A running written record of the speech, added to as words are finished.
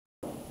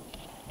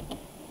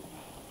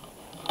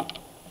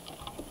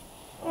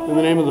In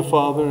the name of the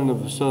Father, and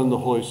of the Son, and the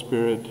Holy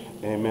Spirit,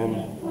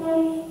 amen.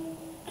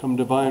 Come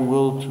divine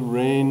will to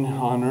reign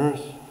on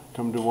earth.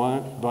 Come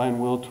divine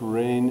will to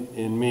reign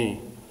in me.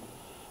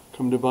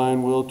 Come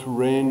divine will to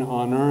reign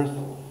on earth.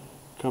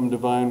 Come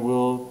divine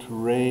will to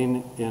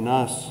reign in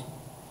us.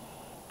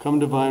 Come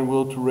divine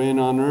will to reign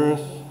on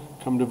earth.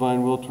 Come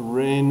divine will to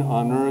reign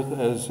on earth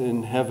as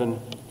in heaven.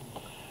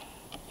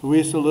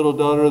 Louisa, little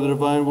daughter of the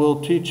divine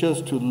will, teach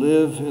us to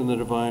live in the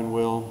divine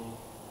will.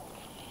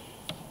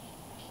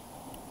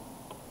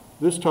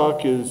 This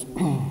talk is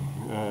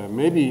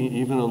maybe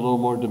even a little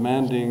more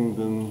demanding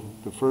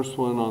than the first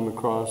one on the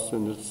cross,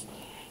 and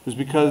it's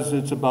because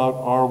it's about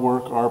our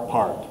work, our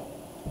part.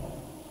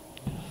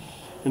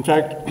 In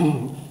fact,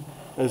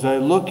 as I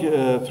look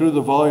through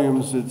the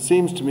volumes, it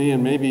seems to me,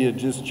 and maybe it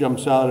just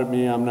jumps out at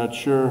me, I'm not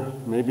sure,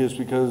 maybe it's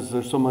because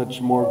there's so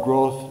much more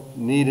growth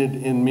needed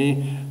in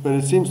me, but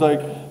it seems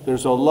like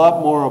there's a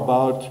lot more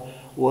about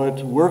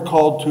what we're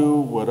called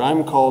to, what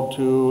I'm called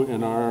to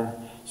in our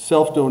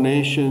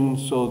self-donation,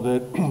 so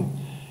that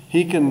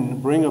he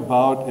can bring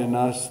about in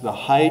us the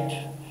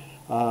height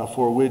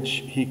for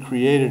which he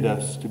created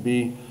us to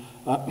be,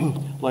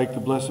 like the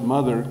Blessed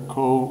Mother,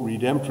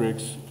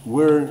 co-redemptrix.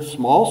 We're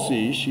small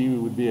c, she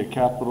would be a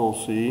capital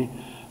C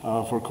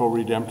for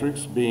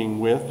co-redemptrix, being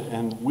with,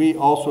 and we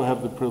also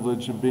have the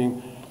privilege of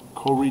being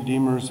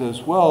co-redeemers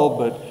as well,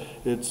 but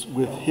it's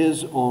with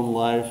his own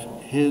life,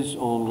 his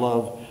own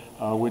love,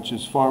 which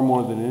is far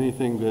more than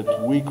anything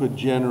that we could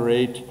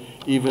generate,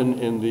 even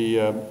in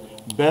the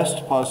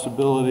best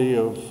possibility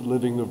of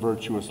living the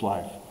virtuous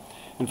life.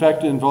 In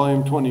fact, in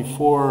volume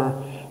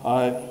 24,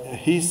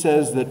 he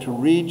says that to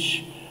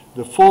reach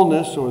the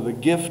fullness or the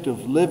gift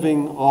of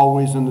living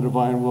always in the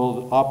divine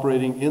will,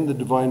 operating in the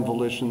divine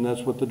volition,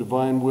 that's what the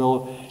divine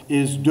will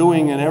is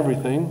doing in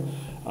everything.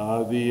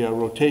 The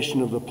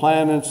rotation of the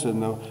planets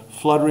and the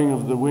fluttering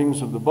of the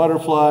wings of the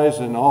butterflies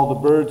and all the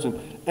birds and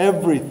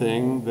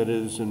everything that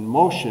is in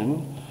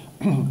motion.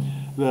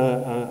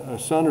 A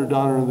son or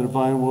daughter of the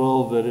divine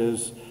will that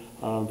is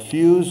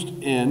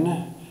fused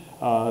in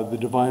the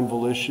divine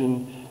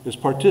volition is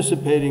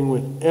participating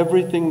with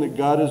everything that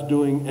God is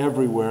doing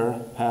everywhere,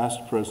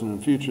 past, present,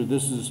 and future.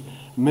 This is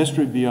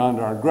mystery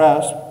beyond our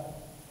grasp.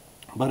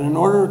 But in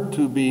order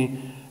to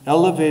be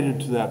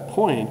elevated to that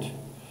point,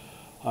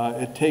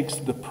 it takes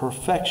the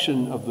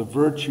perfection of the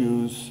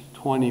virtues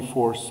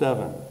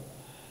 24/7.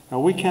 Now,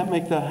 we can't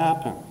make that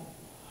happen,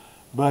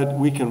 but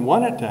we can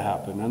want it to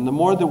happen. And the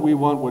more that we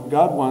want what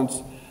God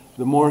wants,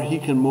 the more he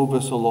can move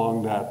us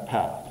along that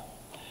path.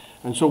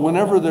 And so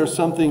whenever there's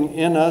something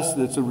in us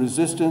that's a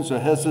resistance, a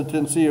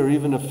hesitancy, or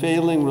even a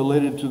failing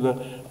related to the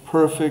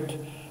perfect,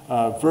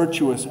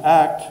 virtuous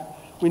act,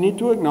 we need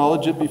to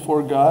acknowledge it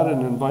before God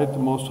and invite the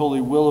most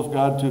holy will of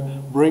God to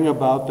bring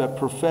about that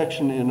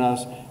perfection in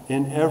us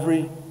in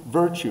every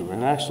virtue.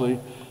 And actually,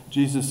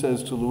 Jesus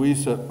says to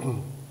Louisa,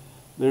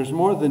 there's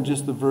more than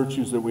just the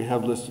virtues that we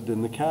have listed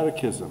in the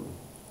Catechism.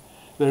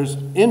 There's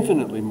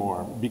infinitely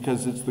more,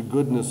 because it's the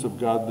goodness of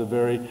God, the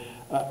very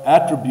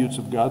attributes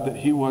of God that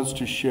he wants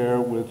to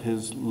share with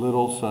his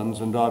little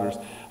sons and daughters.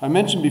 I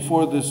mentioned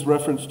before this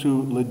reference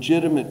to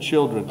legitimate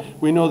children.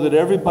 We know that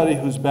everybody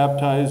who's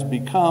baptized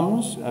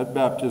becomes, at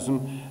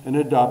baptism, an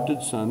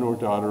adopted son or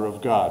daughter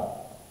of God.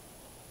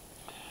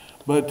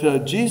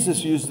 But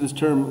Jesus used this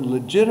term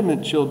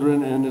legitimate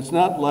children, and it's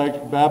not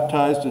like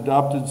baptized,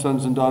 adopted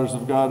sons and daughters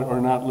of God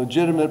are not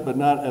legitimate, but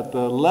not at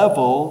the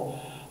level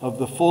of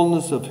the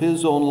fullness of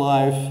his own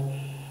life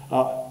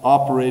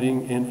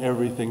operating in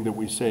everything that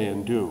we say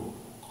and do.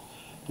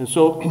 And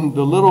so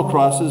the little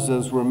crosses,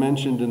 as were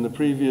mentioned in the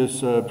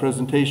previous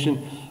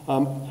presentation,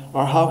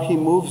 are how he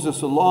moves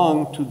us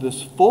along to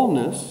this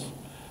fullness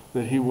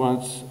that he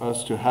wants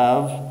us to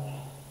have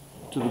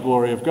to the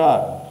glory of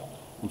God.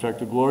 In fact,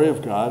 the glory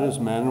of God is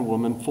man and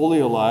woman fully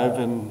alive,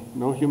 and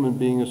no human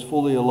being is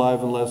fully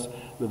alive unless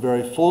the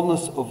very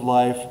fullness of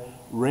life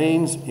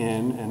reigns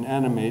in and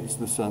animates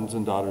the sons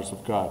and daughters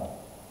of God.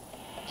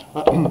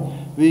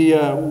 The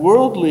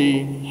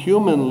worldly,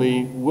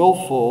 humanly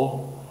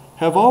willful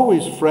have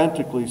always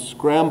frantically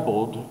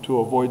scrambled to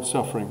avoid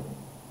suffering.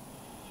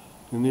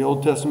 In the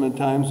Old Testament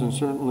times, and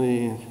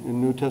certainly in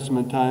New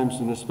Testament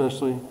times, and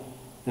especially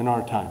in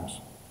our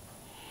times.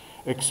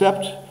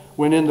 Except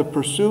when in the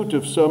pursuit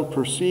of some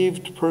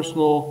perceived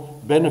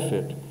personal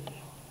benefit,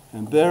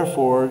 and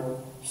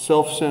therefore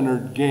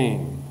self-centered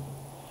gain.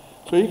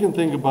 So you can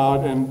think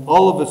about, and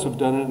all of us have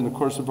done it in the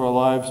course of our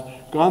lives,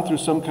 gone through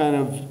some kind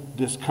of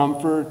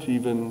discomfort,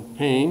 even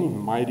pain,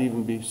 might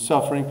even be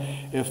suffering,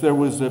 if there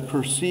was a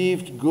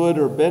perceived good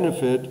or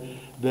benefit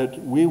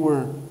that we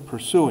were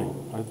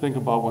pursuing. I think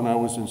about when I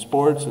was in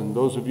sports, and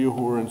those of you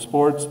who were in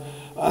sports,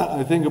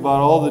 I think about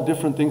all the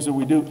different things that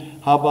we do.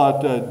 How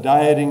about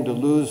dieting to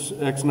lose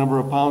X number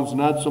of pounds,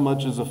 not so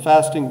much as a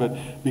fasting, but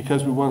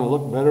because we want to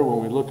look better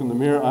when we look in the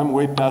mirror. I'm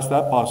way past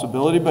that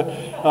possibility, but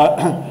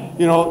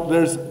you know,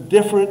 there's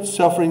different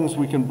sufferings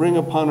we can bring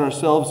upon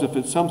ourselves if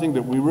it's something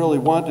that we really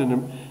want,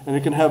 and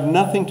it can have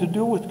nothing to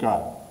do with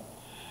God.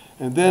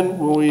 And then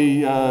when we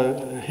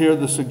hear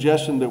the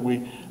suggestion that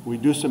we we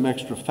do some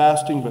extra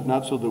fasting, but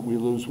not so that we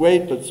lose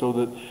weight, but so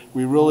that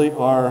we really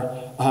are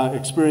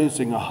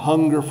experiencing a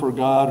hunger for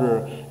God,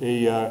 or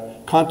a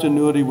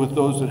continuity with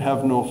those that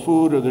have no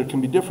food, or there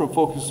can be different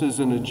focuses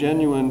in a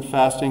genuine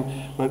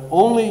fasting, but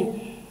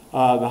only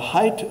the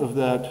height of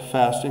that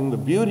fasting, the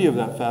beauty of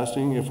that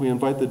fasting, if we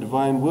invite the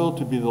divine will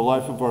to be the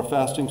life of our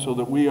fasting, so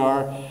that we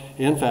are,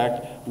 in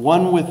fact,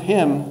 one with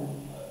Him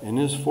in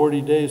His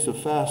 40 days of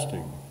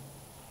fasting.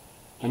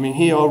 I mean,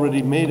 He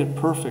already made it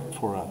perfect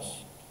for us.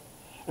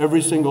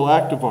 Every single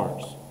act of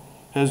ours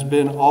has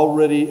been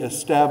already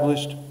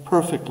established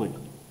perfectly.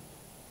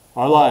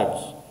 Our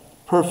lives,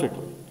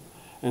 perfectly.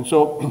 And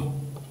so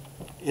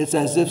it's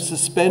as if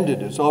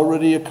suspended. It's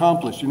already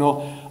accomplished. You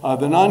know,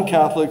 the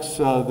non-Catholics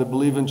that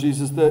believe in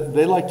Jesus,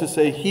 they like to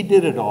say He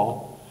did it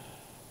all.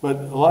 But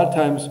a lot of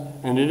times,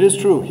 and it is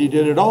true, He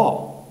did it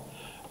all.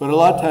 But a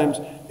lot of times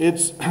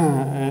it's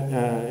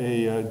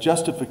a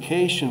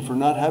justification for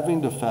not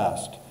having to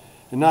fast,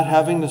 and not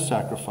having to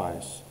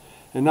sacrifice,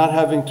 and not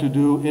having to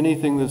do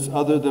anything that's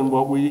other than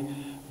what we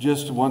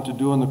just want to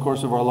do in the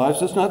course of our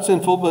lives. It's not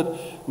sinful,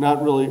 but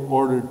not really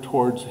ordered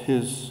towards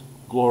His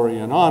glory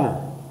and honor.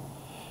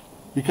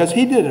 Because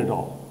He did it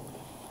all.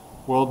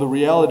 Well, the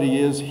reality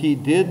is He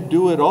did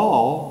do it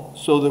all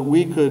so that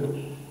we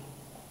could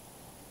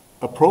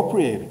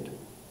appropriate it.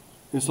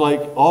 It's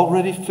like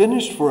already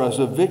finished for us,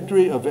 a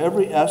victory of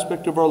every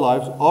aspect of our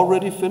lives,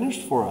 already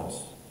finished for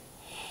us.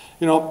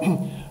 You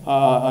know,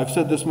 I've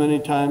said this many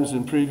times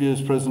in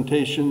previous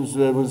presentations.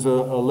 There was a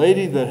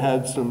lady that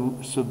had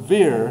some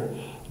severe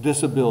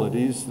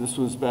disabilities. This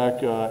was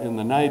back in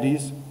the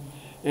 90s.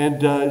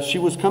 And she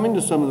was coming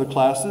to some of the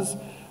classes,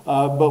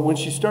 but when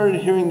she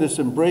started hearing this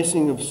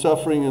embracing of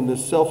suffering and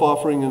this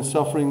self-offering and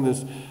suffering,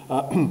 this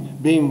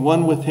being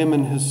one with Him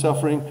in His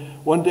suffering,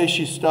 one day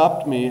she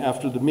stopped me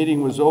after the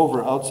meeting was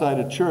over outside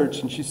a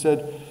church, and she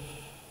said,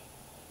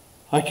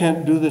 "I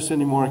can't do this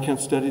anymore. I can't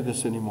study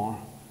this anymore."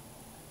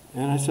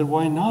 And I said,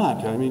 "Why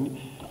not? I mean,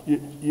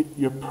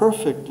 you're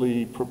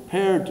perfectly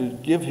prepared to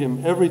give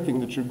Him everything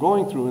that you're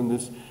going through in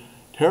this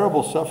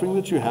terrible suffering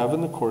that you have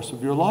in the course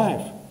of your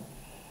life."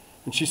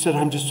 And she said,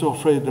 "I'm just so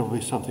afraid there will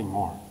be something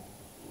more."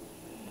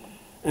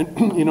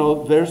 And, you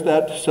know, there's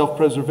that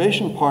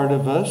self-preservation part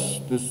of us,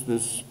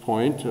 this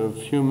point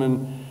of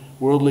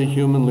worldly,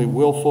 humanly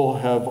willful,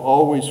 have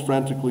always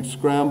frantically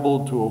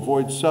scrambled to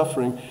avoid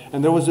suffering.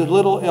 And there was a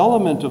little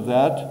element of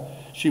that.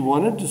 She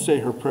wanted to say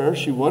her prayers.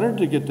 She wanted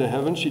to get to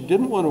heaven. She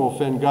didn't want to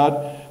offend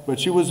God, but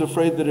she was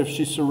afraid that if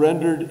she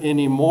surrendered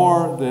any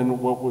more than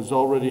what was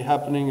already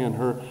happening in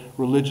her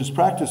religious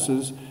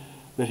practices,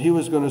 that He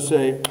was going to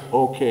say,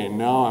 "Okay,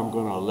 now I'm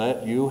going to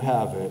let you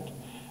have it."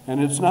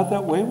 And it's not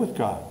that way with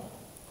God.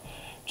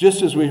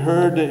 Just as we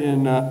heard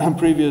in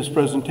previous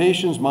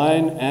presentations,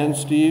 mine and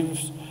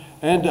Steve's,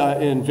 and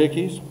in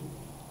Vicky's,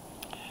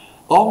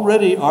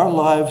 already our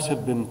lives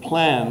have been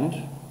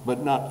planned,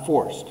 but not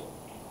forced.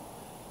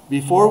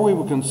 Before we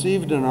were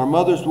conceived in our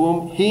mother's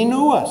womb, He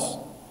knew us.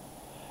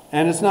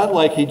 And it's not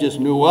like He just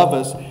knew of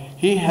us.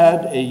 He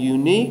had a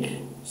unique,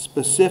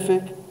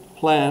 specific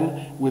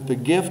plan with the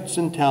gifts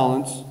and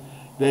talents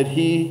that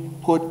He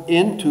put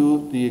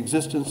into the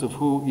existence of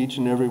who each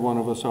and every one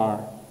of us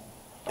are.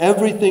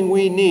 Everything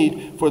we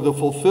need for the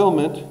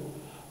fulfillment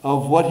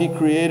of what He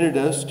created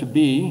us to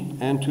be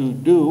and to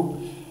do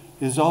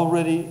is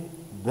already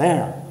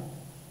there.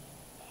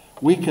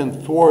 We can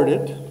thwart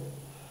it,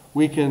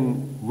 we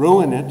can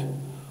ruin it,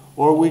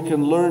 or we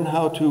can learn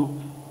how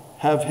to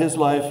have His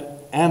life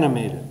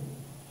animated.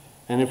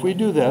 And if we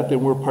do that,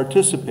 then we're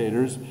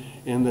participators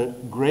in the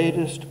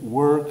greatest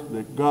work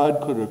that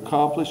God could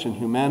accomplish in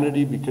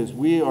humanity, because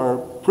we are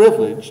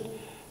privileged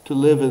to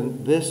live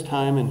in this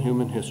time in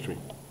human history.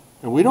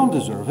 And we don't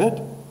deserve it,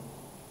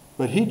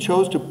 but He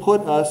chose to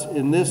put us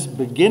in this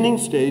beginning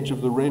stage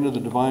of the reign of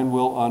the divine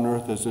will on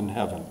earth as in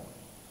heaven.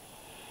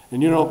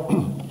 And you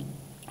know,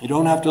 you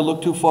don't have to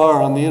look too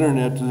far on the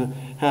internet to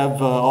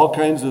have all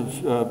kinds of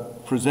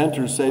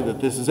presenters say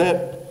that this is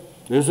it.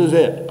 This is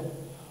it.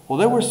 Well,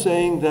 they were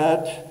saying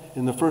that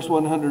in the first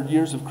 100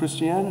 years of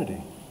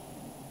Christianity.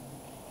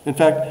 In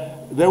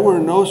fact, there were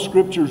no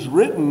scriptures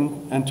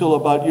written until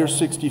about year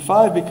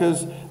 65,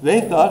 because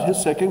they thought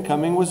His second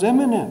coming was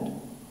imminent.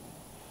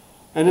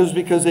 And it was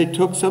because they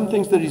took some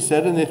things that He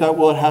said and they thought,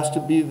 well, it has to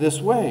be this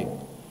way.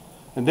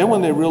 And then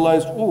when they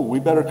realized, oh,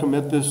 we better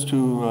commit this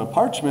to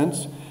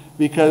parchments,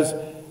 because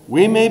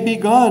we may be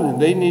gone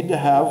and they need to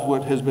have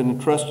what has been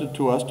entrusted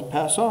to us to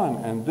pass on.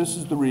 And this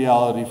is the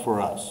reality for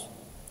us.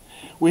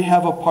 We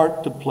have a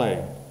part to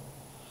play.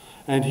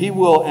 And He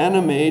will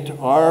animate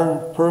our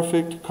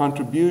perfect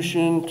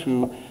contribution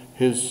to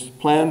His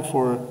plan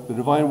for the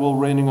divine will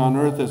reigning on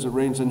earth as it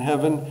reigns in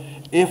heaven,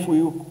 if we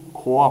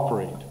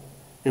cooperate,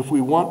 if we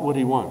want what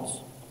He wants.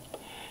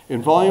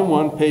 In volume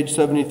 1, page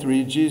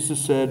 73, Jesus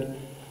said,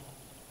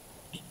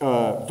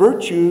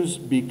 virtues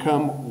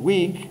become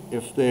weak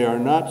if they are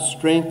not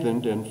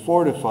strengthened and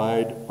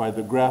fortified by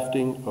the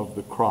grafting of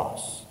the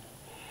cross.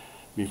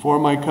 Before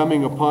my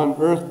coming upon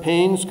earth,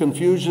 pains,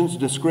 confusions,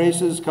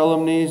 disgraces,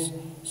 calumnies,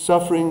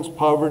 sufferings,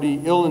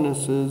 poverty,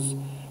 illnesses,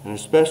 and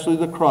especially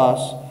the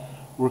cross,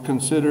 were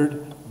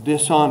considered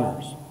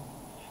dishonors.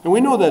 And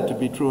we know that to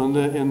be true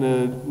in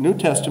the New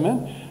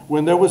Testament.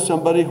 When there was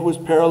somebody who was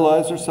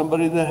paralyzed or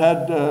somebody that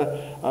had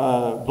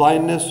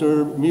blindness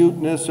or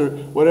muteness or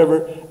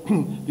whatever,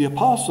 the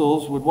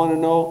apostles would want to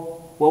know,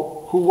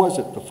 well, who was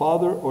it, the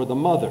father or the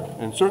mother?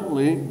 And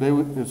certainly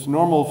it's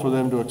normal for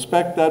them to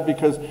expect that,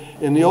 because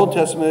in the Old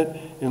Testament,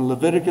 in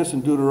Leviticus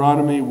and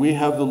Deuteronomy, we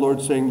have the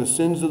Lord saying the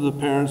sins of the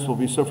parents will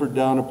be suffered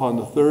down upon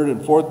the third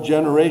and fourth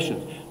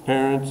generations.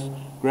 Parents,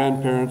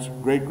 grandparents,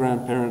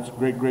 great-grandparents,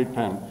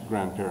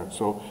 great-great-grandparents.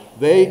 So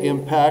they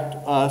impact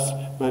us,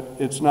 but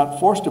it's not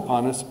forced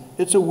upon us.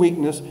 It's a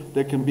weakness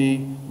that can be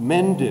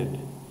mended.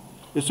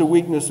 It's a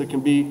weakness that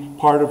can be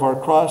part of our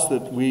cross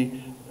that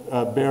we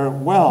bear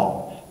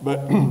well.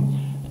 But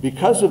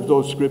because of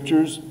those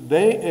scriptures,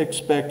 they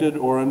expected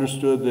or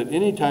understood that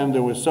anytime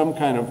there was some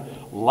kind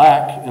of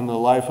lack in the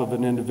life of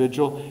an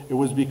individual, it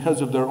was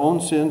because of their own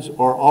sins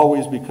or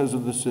always because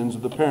of the sins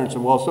of the parents.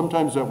 And while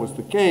sometimes that was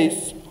the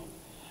case,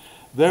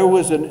 there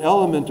was an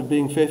element of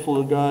being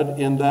faithful to God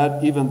in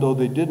that, even though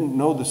they didn't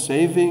know the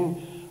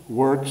saving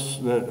works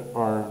that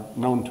are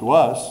known to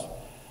us,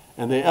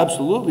 and they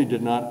absolutely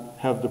did not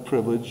have the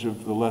privilege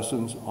of the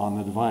lessons on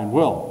the divine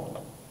will.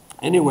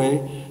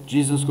 Anyway,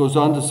 Jesus goes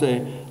on to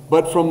say,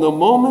 but from the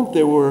moment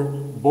they were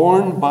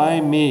born by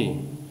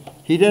me,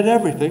 he did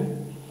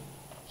everything.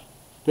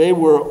 They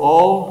were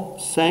all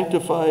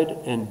sanctified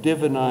and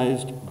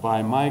divinized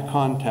by my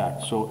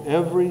contact. So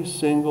every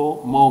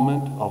single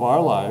moment of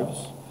our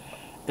lives,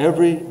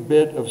 every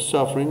bit of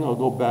suffering, I'll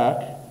go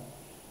back,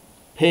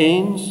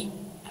 pains,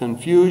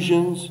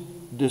 confusions,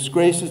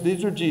 disgraces,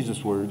 these are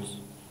Jesus' words,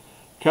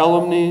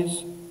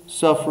 calumnies,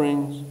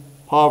 sufferings,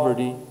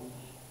 poverty,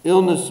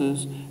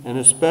 illnesses, and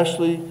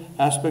especially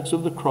aspects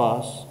of the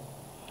cross,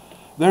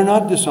 they're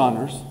not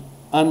dishonors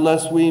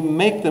unless we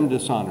make them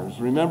dishonors.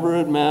 Remember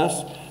at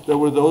Mass, there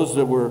were those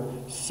that were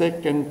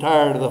sick and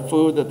tired of the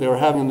food that they were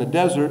having in the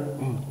desert,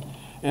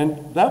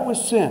 and that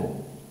was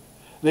sin.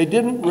 They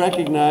didn't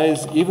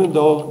recognize, even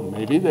though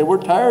maybe they were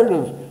tired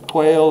of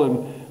quail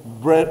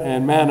and bread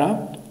and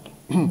manna,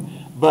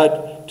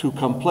 but to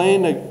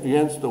complain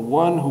against the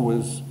one who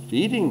was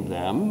feeding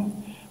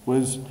them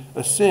was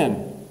a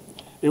sin.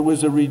 It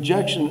was a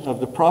rejection of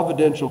the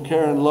providential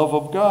care and love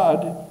of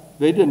God.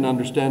 They didn't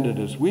understand it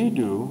as we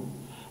do,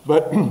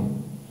 but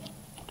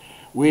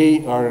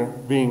we are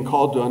being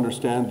called to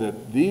understand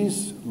that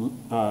these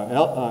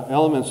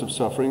elements of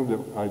suffering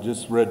that I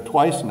just read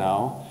twice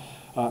now,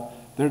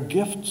 they're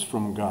gifts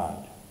from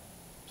God.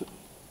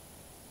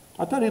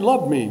 I thought he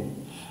loved me.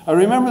 I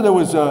remember there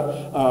was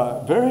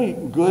a very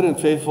good and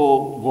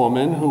faithful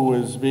woman who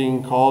was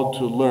being called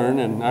to learn,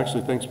 and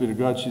actually, thanks be to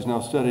God, she's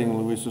now studying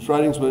Louisa's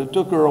writings, but it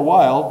took her a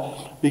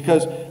while,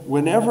 because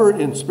whenever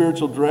in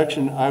spiritual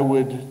direction I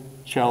would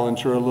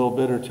challenge her a little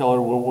bit or tell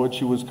her, well, what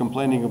she was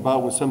complaining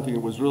about was something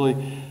that was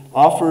really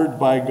offered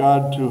by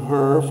God to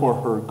her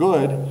for her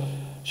good,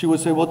 she would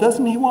say, well,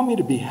 doesn't he want me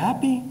to be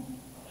happy?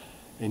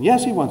 And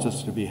yes, he wants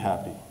us to be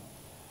happy.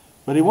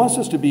 But he wants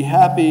us to be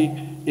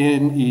happy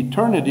in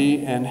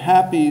eternity, and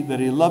happy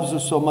that he loves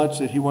us so much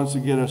that he wants to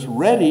get us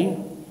ready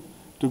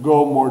to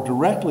go more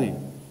directly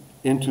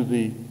into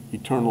the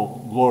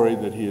eternal glory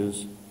that he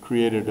has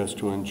created us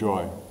to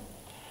enjoy.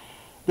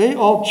 They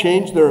all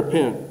changed their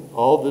appearance,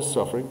 all this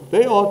suffering,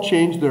 they all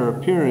changed their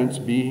appearance,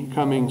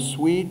 becoming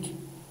sweet,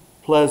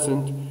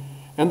 pleasant,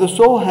 and the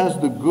soul has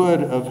the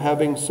good of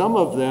having some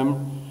of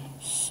them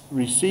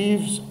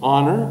receives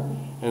honor,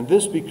 and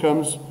this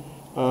becomes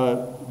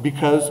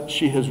because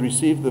she has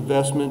received the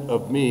vestment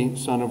of me,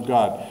 Son of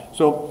God.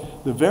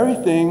 So the very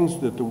things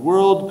that the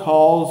world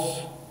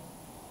calls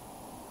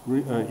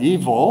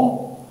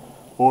evil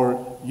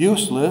or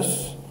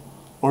useless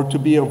or to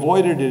be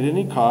avoided at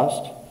any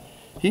cost,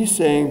 he's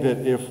saying that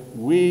if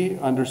we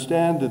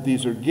understand that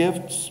these are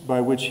gifts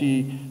by which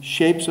he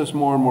shapes us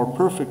more and more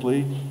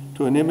perfectly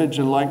to an image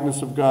and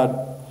likeness of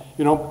God,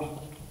 you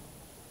know,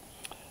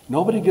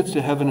 nobody gets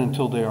to heaven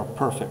until they are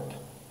perfect.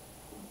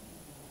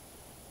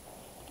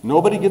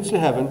 Nobody gets to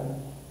heaven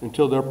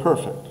until they're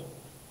perfect.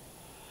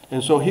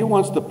 And so he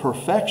wants the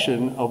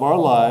perfection of our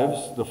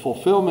lives, the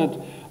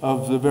fulfillment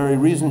of the very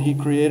reason he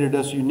created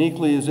us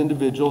uniquely as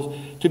individuals,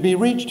 to be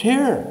reached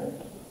here.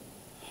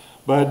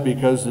 But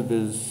because of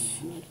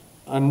his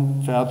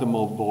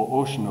unfathomable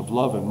ocean of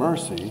love and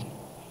mercy,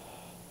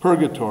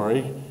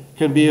 purgatory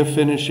can be a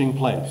finishing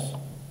place.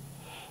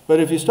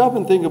 But if you stop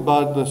and think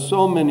about the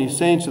so many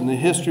saints in the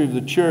history of the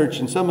church,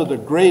 and some of the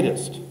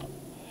greatest,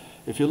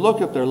 if you look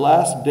at their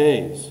last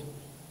days,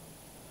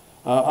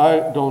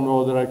 I don't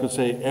know that I could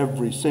say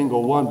every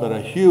single one, but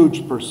a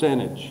huge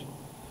percentage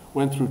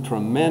went through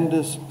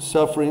tremendous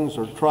sufferings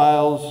or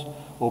trials,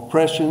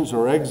 oppressions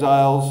or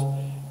exiles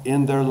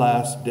in their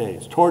last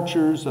days,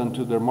 tortures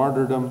unto their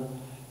martyrdom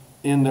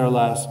in their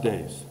last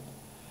days.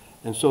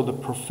 And so the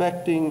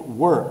perfecting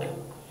work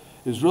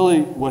is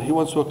really what he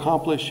wants to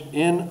accomplish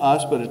in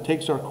us, but it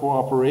takes our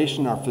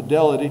cooperation, our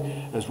fidelity,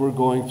 as we're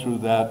going through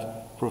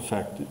that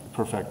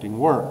perfecting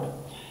work.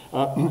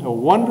 A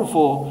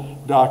wonderful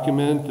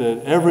document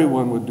that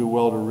everyone would do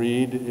well to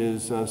read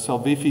is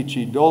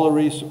Salvifici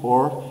Doloris,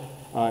 or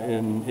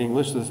in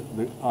English,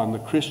 on the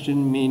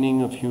Christian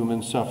meaning of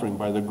human suffering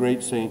by the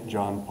great Saint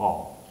John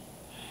Paul.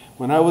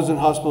 When I was in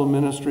hospital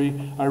ministry,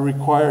 I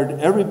required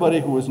everybody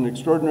who was an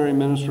extraordinary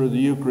minister of the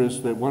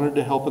Eucharist that wanted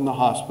to help in the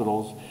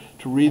hospitals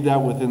to read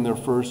that within their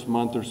first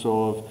month or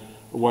so of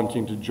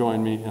wanting to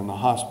join me in the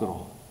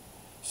hospital.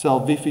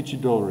 Salvifici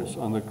Doloris,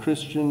 on the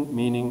Christian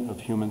meaning of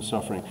human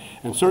suffering.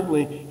 And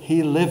certainly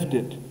he lived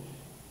it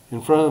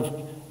in front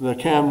of the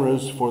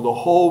cameras for the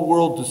whole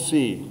world to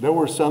see. There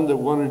were some that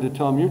wanted to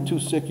tell him, "You're too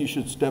sick, you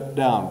should step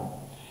down."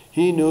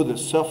 He knew that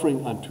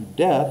suffering unto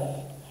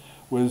death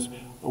was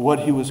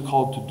what he was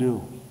called to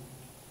do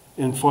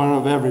in front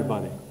of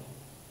everybody,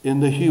 in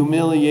the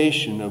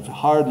humiliation of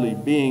hardly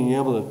being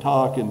able to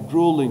talk and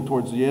drooling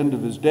towards the end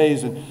of his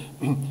days. And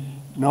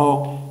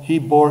no, he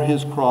bore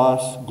his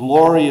cross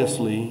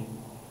gloriously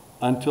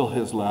until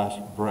his last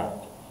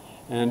breath.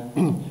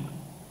 And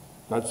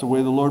that's the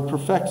way the Lord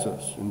perfects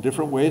us, in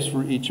different ways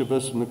for each of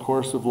us in the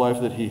course of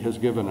life that he has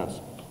given us.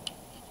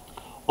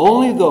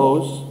 Only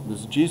those,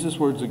 this is Jesus'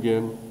 words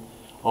again,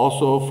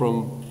 also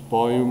from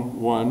Volume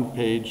 1,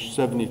 page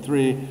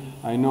 73.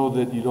 I know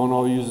that you don't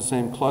all use the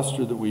same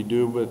cluster that we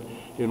do, but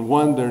in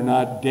one they're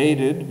not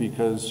dated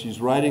because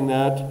she's writing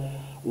that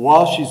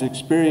while she's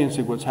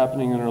experiencing what's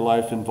happening in her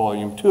life in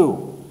Volume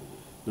 2.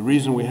 The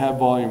reason we have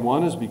Volume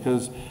 1 is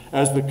because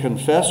as the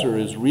confessor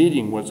is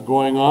reading what's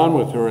going on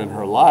with her in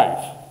her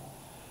life,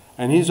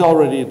 and he's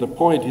already at the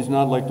point, he's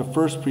not like the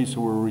first priests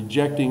who were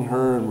rejecting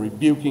her and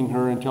rebuking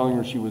her and telling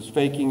her she was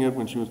faking it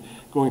when she was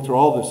going through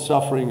all this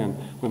suffering, and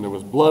when there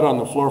was blood on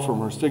the floor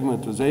from her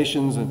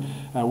stigmatizations,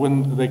 and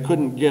when they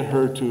couldn't get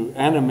her to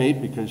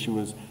animate because she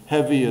was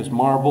heavy as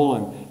marble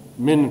and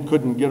men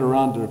couldn't get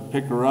around to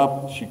pick her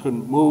up. She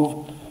couldn't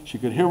move. She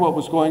could hear what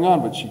was going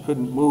on, but she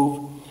couldn't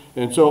move.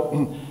 And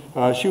so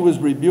she was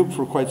rebuked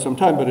for quite some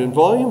time. But in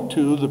Volume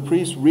 2, the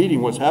priest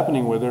reading what's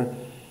happening with her,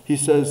 he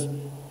says,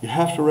 you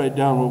have to write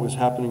down what was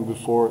happening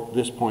before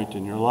this point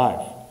in your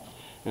life.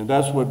 And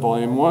that's what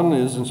Volume 1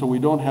 is, and so we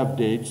don't have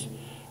dates.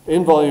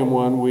 In Volume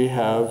 1, we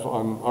have,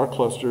 on our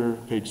cluster,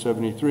 page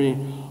 73,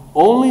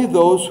 only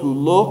those who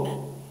look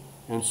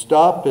and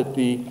stop at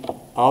the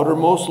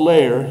outermost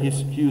layer, he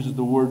uses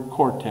the word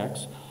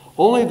cortex,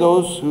 only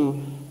those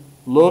who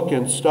look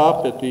and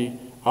stop at the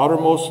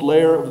outermost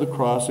layer of the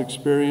cross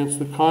experience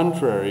the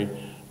contrary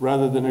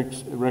rather than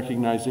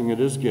recognizing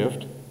it as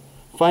gift.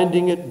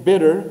 Finding it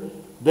bitter,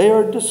 they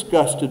are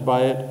disgusted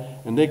by it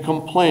and they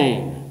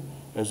complain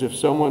as if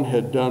someone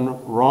had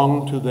done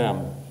wrong to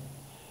them.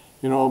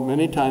 You know,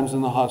 many times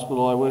in the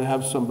hospital I would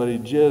have somebody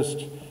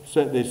just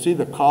say, they see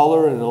the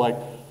collar and they're like,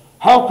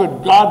 how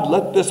could God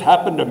let this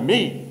happen to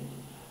me?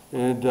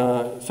 And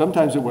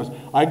sometimes it was,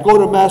 I go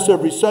to Mass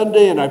every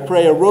Sunday and I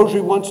pray a rosary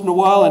once in a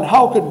while, and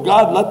how could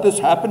God let this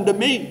happen to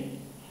me?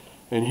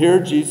 And here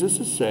Jesus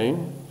is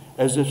saying,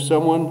 as if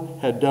someone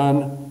had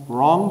done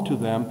wrong to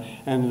them.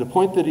 And the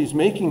point that he's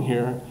making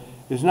here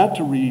is not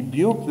to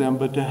rebuke them,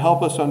 but to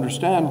help us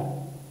understand,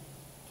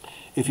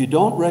 if you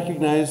don't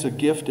recognize a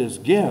gift as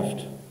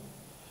gift,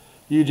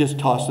 you just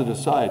toss it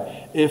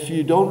aside. If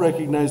you don't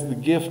recognize the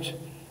gift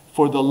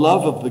for the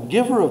love of the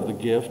giver of the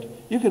gift,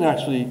 you can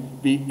actually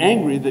be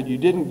angry that you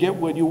didn't get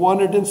what you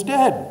wanted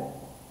instead.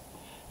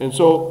 And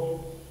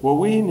so what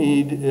we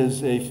need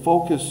is a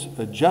focus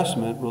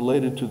adjustment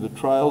related to the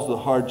trials, the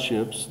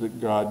hardships that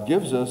God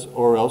gives us,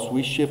 or else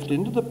we shift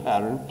into the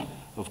pattern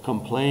of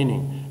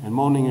complaining and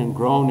moaning and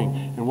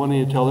groaning and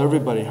wanting to tell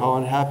everybody how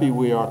unhappy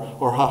we are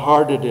or how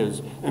hard it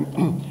is.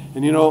 And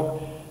you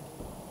know,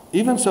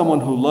 even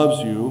someone who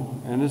loves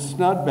you, and it's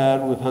not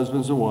bad with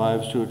husbands and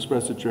wives to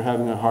express that you're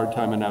having a hard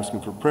time and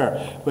asking for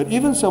prayer, but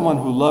even someone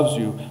who loves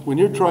you, when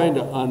you're trying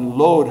to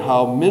unload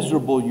how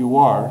miserable you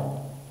are,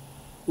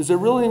 is there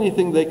really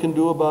anything they can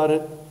do about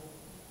it?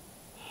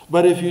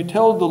 But if you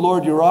tell the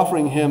Lord you're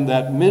offering him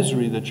that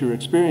misery that you're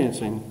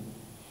experiencing,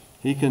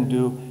 he can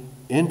do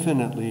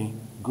infinitely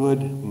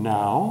good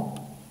now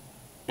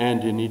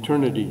and in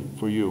eternity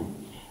for you.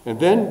 And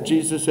then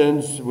Jesus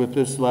ends with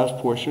this last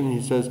portion.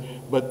 He says,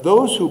 but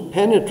those who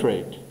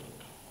penetrate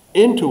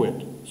into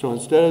it, so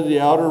instead of the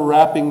outer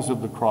wrappings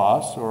of the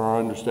cross, or our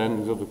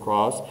understandings of the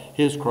cross,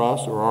 his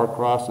cross or our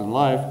cross in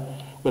life,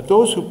 but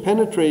those who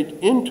penetrate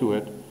into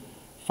it,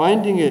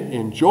 finding it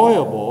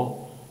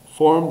enjoyable,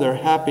 form their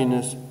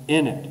happiness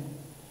in it.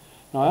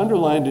 Now, I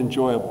underlined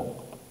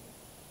enjoyable.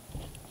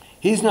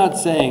 He's not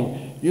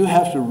saying you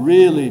have to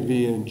really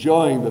be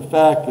enjoying the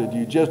fact that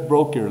you just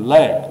broke your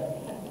leg.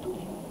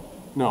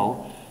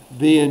 No,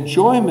 the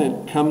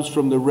enjoyment comes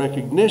from the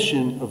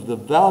recognition of the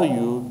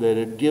value that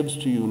it gives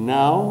to you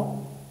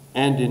now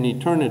and in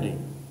eternity.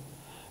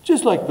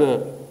 Just like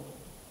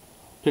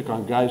pick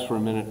on guys for a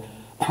minute,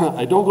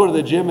 I don't go to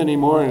the gym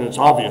anymore and it's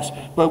obvious,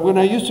 but when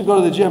I used to go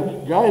to the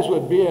gym, guys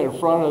would be in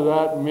front of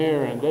that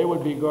mirror and they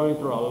would be going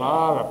through a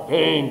lot of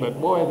pain,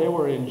 but boy, they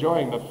were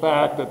enjoying the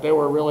fact that they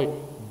were really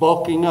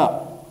bulking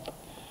up.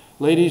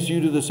 Ladies,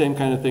 you do the same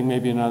kind of thing,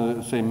 maybe in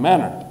the same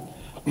manner.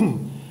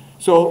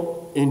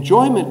 So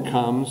enjoyment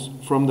comes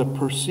from the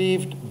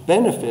perceived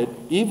benefit,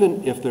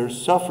 even if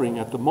there's suffering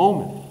at the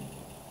moment.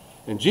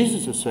 And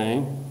Jesus is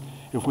saying,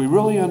 if we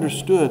really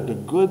understood the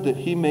good that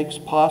he makes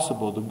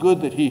possible, the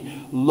good that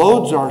he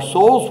loads our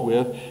souls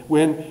with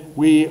when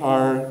we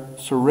are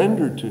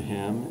surrendered to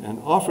him and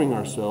offering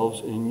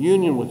ourselves in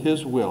union with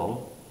his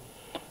will,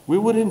 we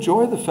would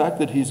enjoy the fact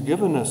that he's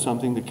given us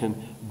something that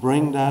can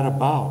bring that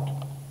about.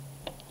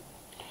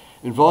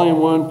 In Volume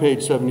 1,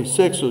 page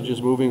 76, so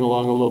just moving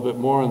along a little bit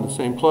more in the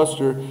same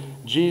cluster,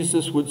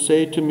 Jesus would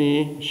say to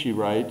me, she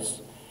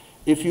writes,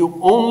 if you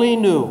only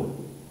knew,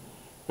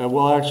 and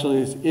well,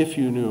 actually it's if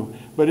you knew,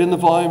 but in the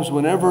volumes,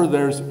 whenever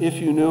there's if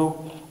you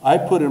knew, I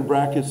put in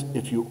brackets,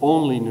 if you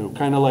only knew,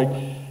 kind of like,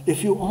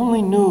 if you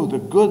only knew the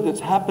good that's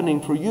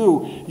happening for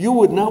you, you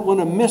would not want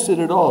to miss it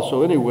at all.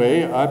 So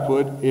anyway, I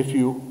put, if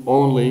you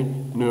only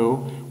knew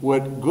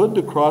what good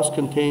the cross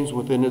contains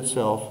within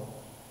itself,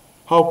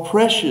 how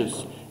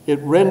precious it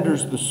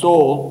renders the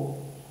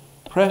soul,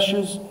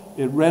 precious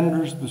it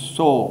renders the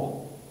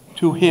soul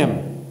to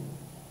him.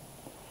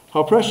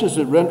 How precious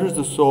it renders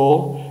the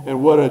soul,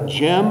 and what a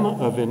gem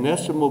of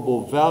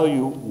inestimable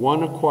value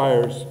one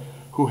acquires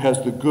who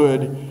has the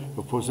good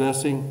of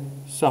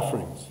possessing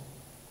sufferings.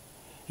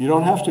 You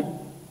don't have to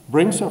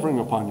bring suffering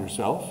upon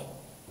yourself,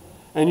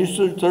 and you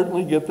should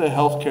certainly get the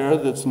health care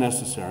that's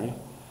necessary.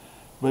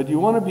 But you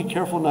want to be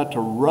careful not to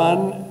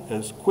run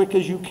as quick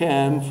as you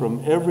can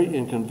from every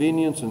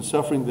inconvenience and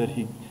suffering that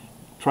he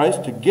tries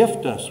to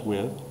gift us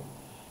with,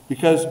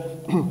 because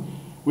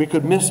we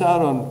could miss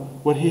out on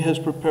what he has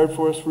prepared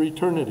for us for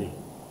eternity.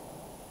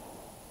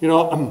 You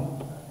know,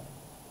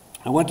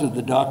 I went to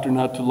the doctor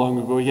not too long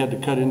ago. He had to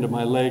cut into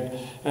my leg,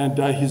 and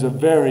he's a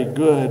very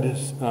good,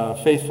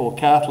 faithful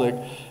Catholic.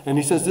 And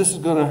he says, this is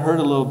going to hurt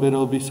a little bit.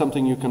 It'll be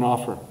something you can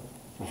offer.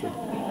 I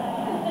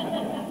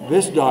said,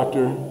 this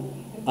doctor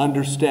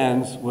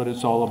understands what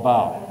it's all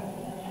about.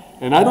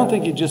 And I don't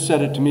think he just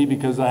said it to me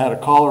because I had a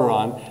collar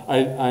on.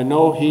 I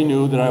know he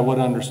knew that I would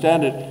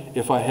understand it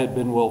if I had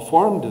been well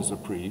formed as a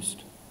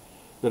priest,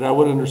 that I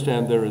would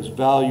understand there is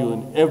value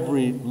in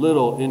every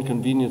little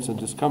inconvenience and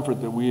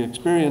discomfort that we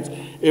experience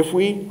if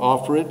we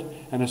offer it,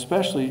 and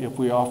especially if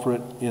we offer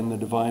it in the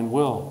divine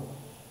will.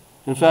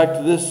 In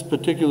fact, this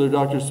particular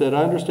doctor said,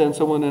 I understand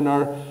someone in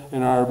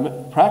our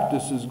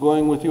practice is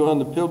going with you on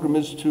the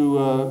pilgrimage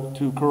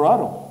to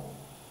Corrado.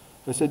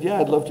 I said, yeah,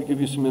 I'd love to give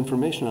you some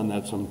information on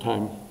that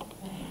sometime.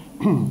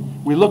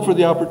 We look for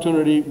the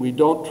opportunity. We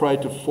don't try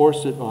to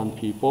force it on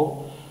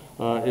people.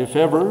 If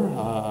ever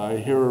I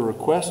hear a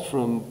request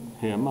from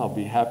him, I'll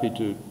be happy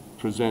to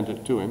present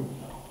it to him.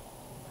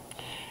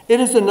 It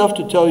is enough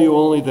to tell you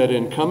only that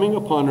in coming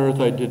upon earth,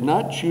 I did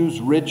not choose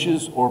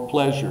riches or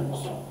pleasures,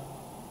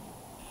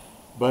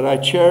 but I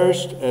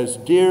cherished as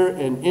dear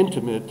and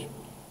intimate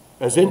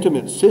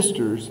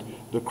sisters,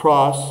 the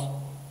cross,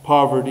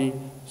 poverty,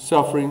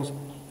 sufferings,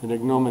 and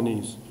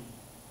ignominies.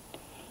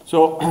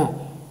 So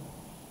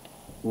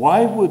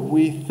why would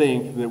we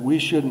think that we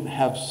shouldn't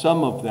have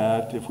some of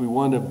that if we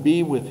want to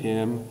be with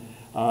him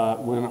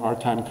when our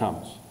time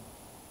comes?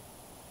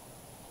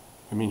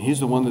 I mean, he's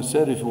the one that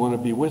said, if you want to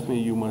be with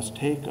me, you must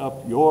take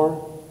up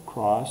your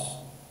cross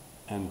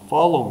and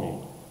follow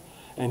me.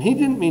 And he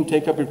didn't mean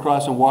take up your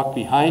cross and walk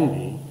behind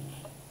me.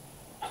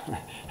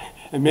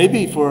 And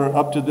maybe for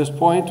up to this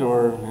point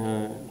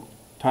or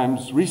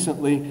times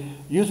recently,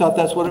 you thought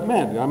that's what it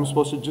meant. I'm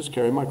supposed to just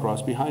carry my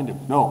cross behind him.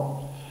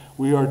 No,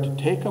 we are to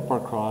take up our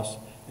cross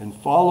and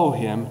follow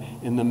him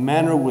in the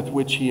manner with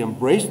which he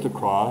embraced the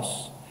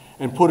cross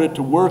and put it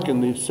to work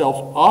in the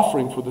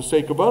self-offering for the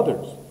sake of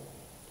others.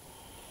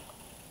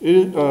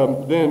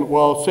 Then,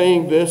 while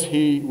saying this,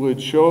 he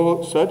would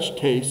show such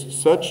taste,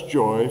 such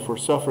joy for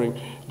suffering,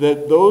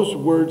 that those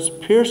words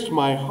pierced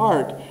my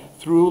heart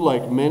through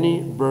like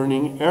many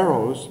burning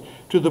arrows,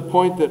 to the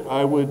point that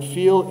I would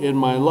feel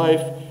my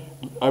life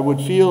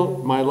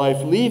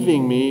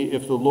leaving me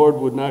if the Lord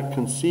would not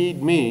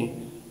concede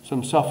me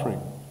some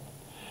suffering.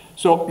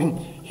 So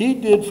he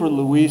did for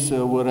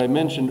Louisa what I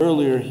mentioned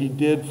earlier he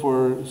did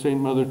for St.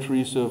 Mother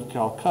Teresa of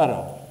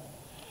Calcutta.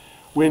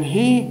 When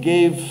he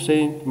gave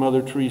St.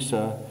 Mother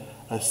Teresa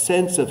a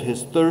sense of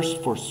his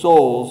thirst for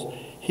souls,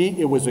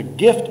 it was a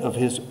gift of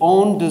his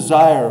own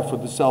desire for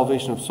the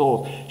salvation of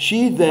souls.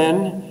 She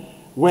then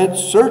went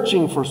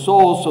searching for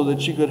souls so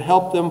that she could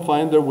help them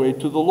find their way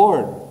to the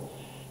Lord.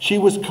 She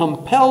was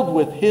compelled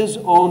with his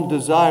own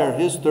desire,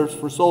 his thirst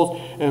for souls.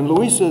 And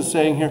Louisa is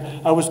saying here,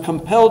 I was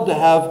compelled to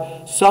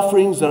have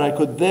sufferings that I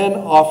could then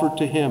offer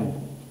to him.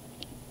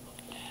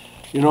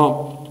 You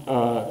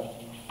know,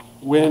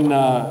 when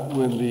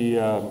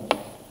the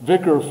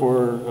vicar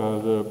for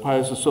the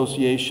Pious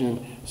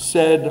Association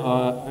said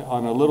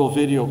on a little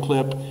video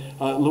clip,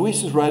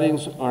 Louisa's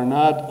writings are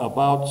not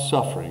about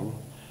suffering.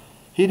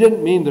 He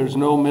didn't mean there's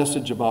no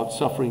message about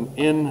suffering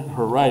in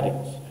her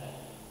writings.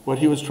 What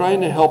he was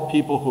trying to help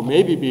people who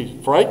maybe be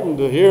frightened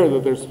to hear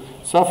that there's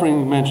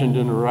suffering mentioned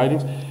in her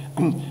writings,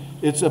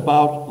 it's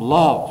about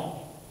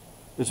love.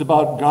 It's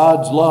about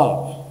God's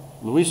love.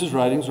 Luis's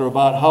writings are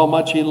about how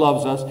much he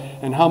loves us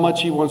and how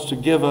much he wants to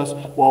give us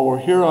while we're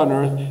here on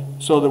earth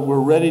so that we're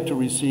ready to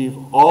receive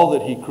all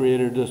that he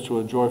created us to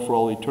enjoy for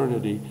all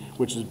eternity,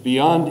 which is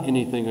beyond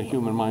anything a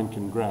human mind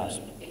can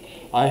grasp.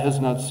 Eye has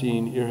not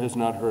seen, ear has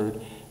not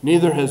heard,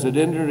 neither has it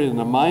entered in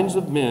the minds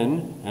of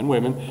men and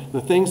women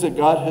the things that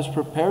God has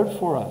prepared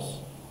for us.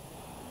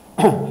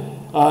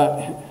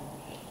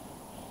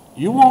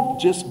 You won't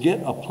just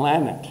get a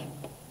planet.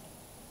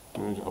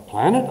 A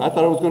planet? I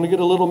thought I was going to get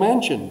a little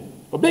mansion,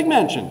 a big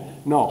mansion.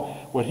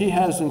 No, what he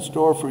has in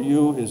store for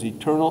you is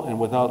eternal and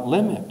without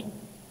limit.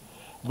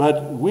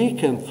 But we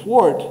can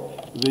thwart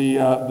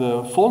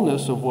the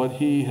fullness of what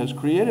he has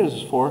created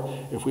us for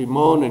if we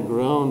moan and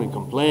groan and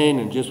complain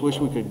and just wish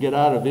we could get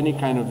out of any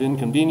kind of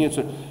inconvenience.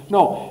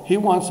 No, he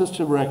wants us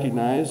to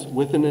recognize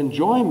with an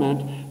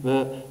enjoyment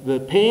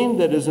the pain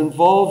that is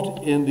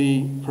involved in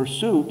the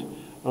pursuit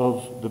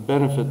of the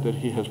benefit that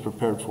he has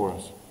prepared for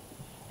us.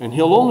 And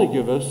he'll only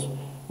give us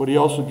what he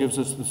also gives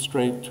us the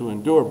strength to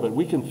endure. But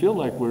we can feel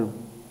like we're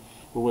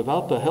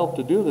without the help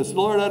to do this.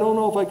 Lord, I don't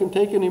know if I can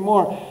take any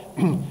more.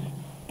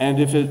 And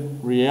if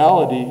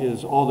reality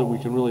is all that we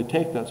can really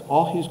take, that's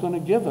all he's going to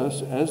give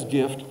us as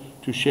gift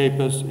to shape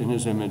us in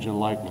his image and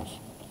likeness.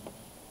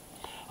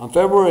 On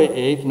February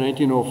 8th,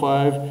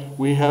 1905,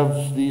 we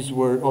have these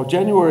words,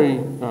 January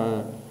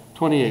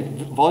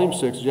 28th, Volume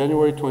 6,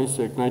 January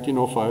 26th,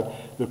 1905,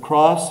 the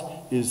cross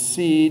is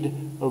seed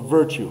of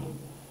virtue.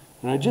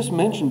 And I just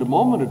mentioned a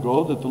moment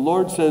ago that the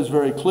Lord says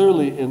very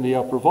clearly in the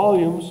upper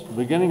volumes, the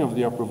beginning of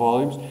the upper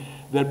volumes,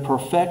 that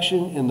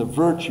perfection in the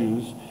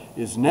virtues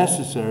is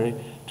necessary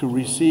to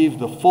receive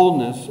the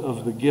fullness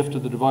of the gift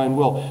of the divine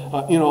will.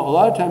 A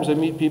lot of times I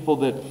meet people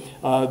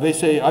that they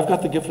say, I've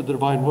got the gift of the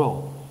divine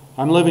will.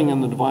 I'm living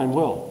in the divine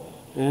will.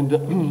 And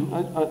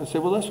I say,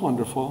 well, that's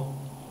wonderful.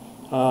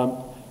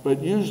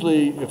 But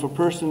usually if a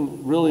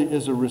person really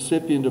is a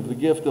recipient of the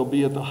gift, they'll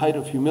be at the height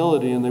of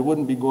humility and they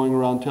wouldn't be going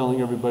around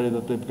telling everybody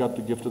that they've got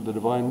the gift of the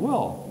divine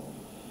will.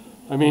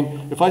 I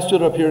mean, if I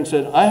stood up here and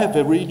said, I have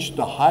reached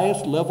the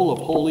highest level of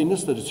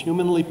holiness that is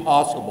humanly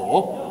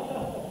possible,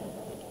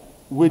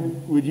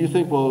 would you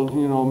think, well,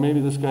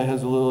 maybe this guy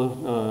has a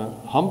little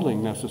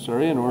humbling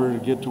necessary in order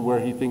to get to where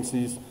he thinks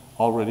he's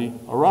already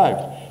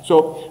arrived.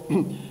 So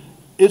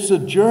it's a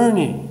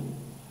journey.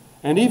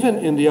 And even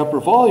in the upper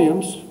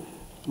volumes,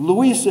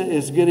 Louisa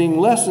is getting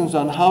lessons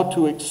on how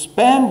to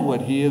expand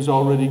what he has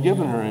already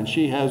given her. And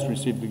she has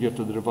received the gift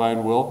of the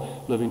divine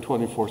will, living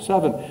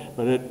 24/7.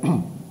 But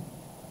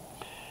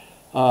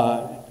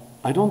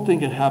I don't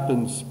think it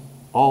happens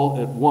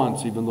all at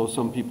once, even though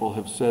some people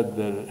have said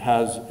that it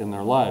has in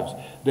their lives.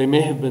 They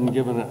may have been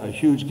given a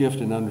huge gift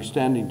in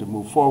understanding to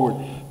move forward,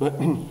 but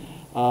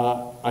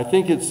I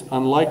think it's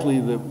unlikely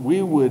that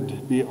we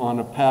would be on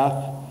a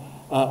path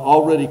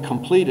already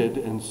completed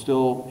and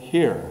still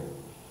here,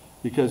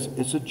 because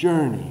it's a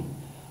journey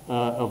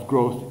of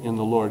growth in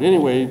the Lord.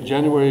 Anyway,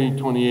 January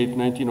 28,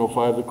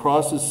 1905, the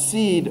cross is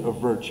seed of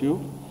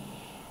virtue.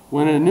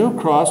 When a new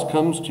cross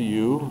comes to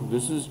you,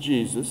 this is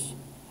Jesus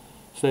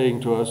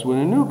saying to us, when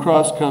a new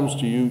cross comes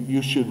to you,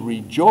 you should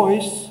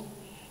rejoice,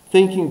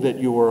 thinking that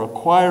you are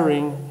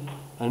acquiring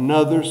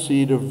another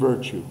seed of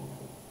virtue,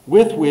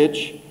 with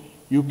which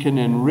you can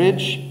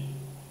enrich,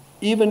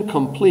 even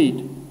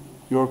complete,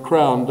 your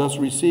crown, thus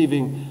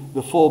receiving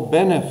the full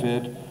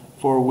benefit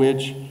for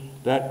which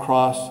that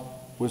cross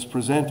was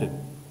presented.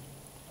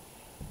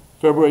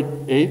 February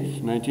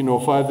 8th,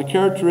 1905, the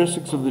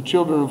characteristics of the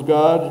children of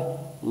God: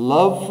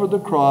 love for the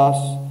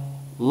cross,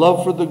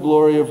 love for the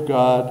glory of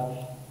God,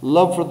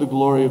 love for the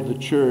glory of the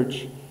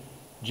church.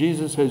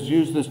 Jesus has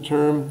used this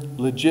term,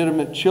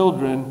 legitimate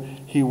children.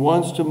 He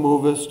wants to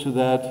move us to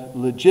that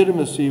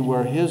legitimacy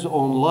where his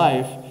own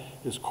life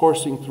is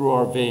coursing through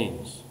our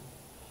veins,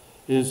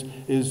 is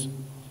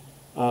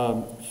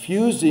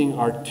fusing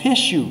our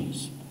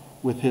tissues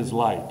with his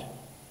light,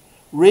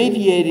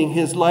 radiating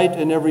his light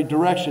in every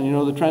direction.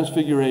 The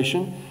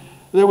Transfiguration,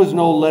 there was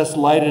no less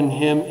light in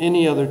him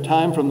any other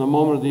time from the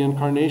moment of the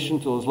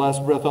incarnation till his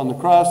last breath on the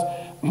cross.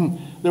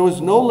 There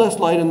was no less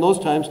light in those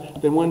times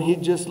than when he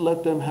just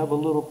let them have a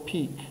little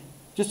peek,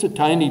 just a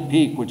tiny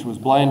peek, which was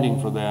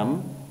blinding for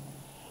them,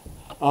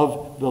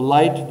 of the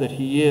light that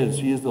he is.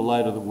 He is the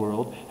light of the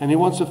world, and he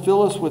wants to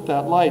fill us with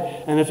that light.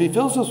 And if he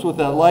fills us with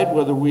that light,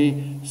 whether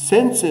we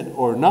sense it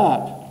or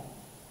not,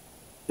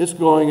 it's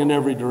going in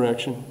every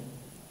direction.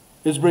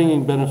 It's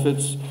bringing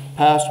benefits,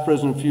 past,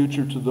 present,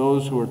 future, to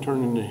those who are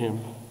turning to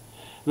him.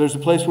 There's a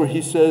place where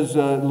he says,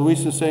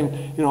 Luis is saying,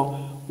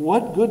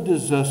 what good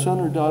does a son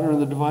or daughter in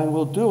the divine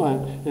will do?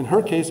 In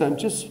her case, I'm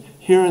just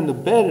here in the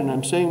bed and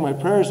I'm saying my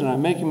prayers and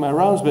I'm making my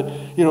rounds, but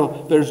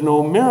there's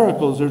no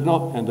miracles.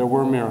 And there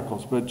were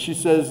miracles, but she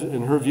says,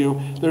 in her view,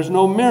 there's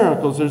no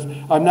miracles.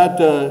 I'm not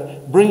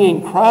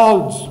bringing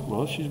crowds.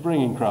 Well, she's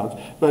bringing crowds,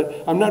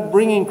 but I'm not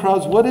bringing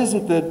crowds.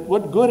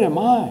 What good am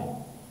I?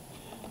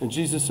 And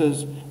Jesus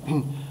says,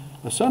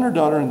 a son or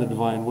daughter in the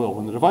divine will.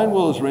 When the divine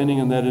will is reigning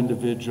in that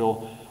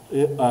individual,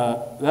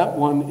 that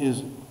one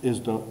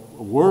is the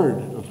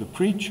word of the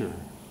preacher,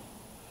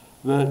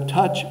 the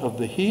touch of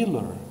the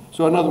healer,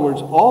 So in other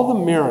words, all the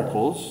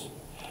miracles,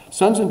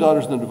 sons and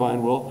daughters in the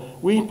divine will,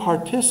 we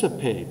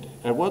participate.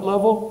 At what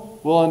level?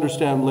 We'll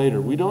understand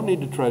later. We don't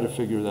need to try to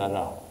figure that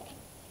out.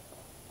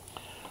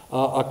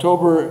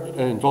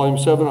 In Volume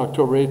 7,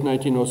 October 8,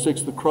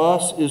 1906, the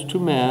cross is to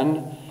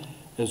man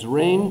as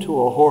rein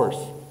to a horse.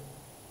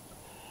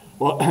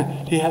 Well,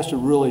 he has to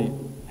really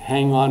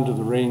hang on to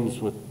the reins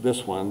with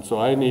this one, so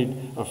I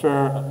need a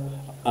fair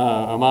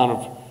amount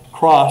of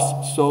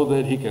cross so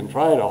that he can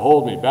try to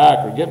hold me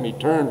back or get me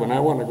turned when I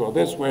want to go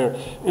this way.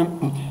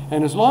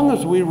 And as long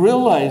as we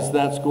realize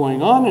that's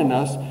going on in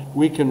us,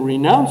 we can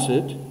renounce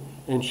it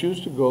and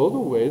choose to go the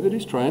way that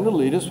he's trying to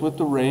lead us with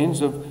the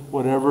reins of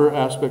whatever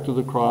aspect of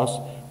the cross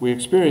we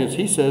experience.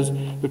 He says,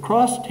 the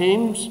cross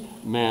tames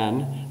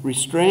man,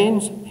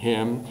 restrains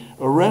him,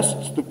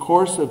 arrests the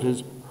course of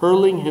his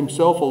hurling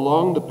himself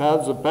along the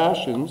paths of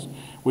passions,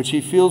 which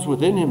he feels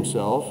within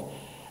himself,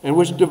 and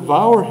which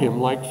devour him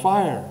like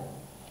fire.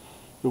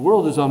 The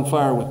world is on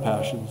fire with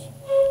passions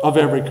of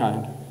every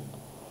kind.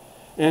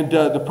 And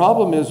the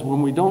problem is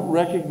when we don't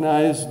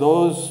recognize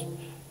those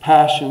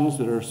passions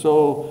that are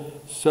so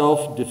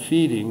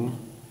self-defeating,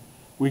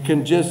 we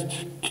can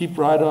just keep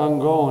right on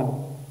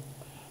going.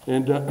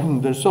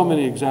 And there's so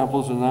many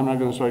examples, and I'm not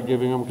going to start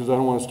giving them because I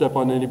don't want to step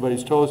on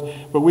anybody's toes,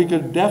 but we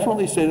could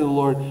definitely say to the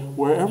Lord,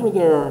 wherever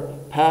there are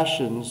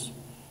passions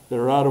that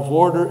are out of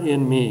order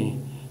in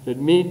me, that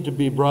need to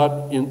be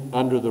brought in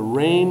under the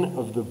reign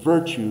of the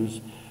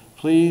virtues,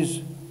 please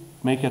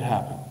make it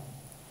happen.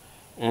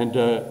 And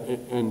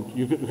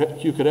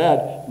you could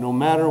add, no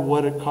matter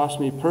what it costs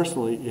me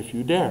personally, if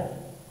you dare.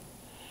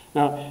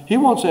 Now, he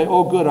won't say,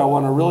 oh, good, I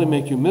want to really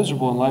make you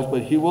miserable in life,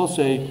 but he will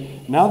say,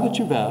 now that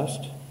you've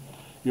asked,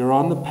 you're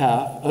on the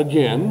path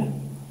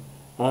again.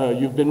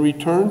 You've been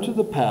returned to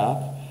the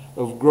path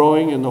of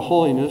growing in the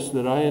holiness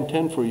that I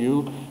intend for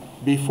you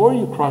before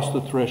you cross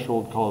the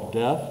threshold called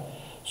death,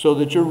 so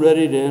that you're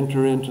ready to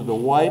enter into the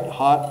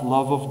white-hot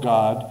love of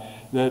God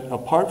that,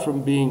 apart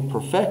from being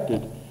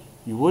perfected,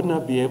 you would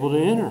not be able to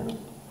enter.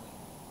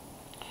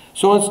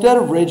 So instead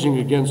of raging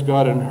against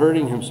God and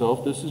hurting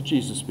himself, this is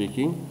Jesus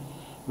speaking,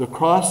 the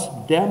cross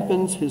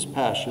dampens his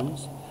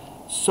passions,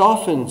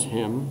 softens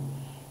him,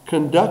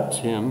 conducts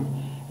him,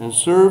 and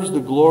serves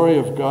the glory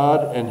of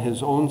God and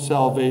his own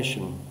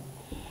salvation.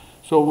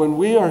 So when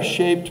we are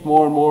shaped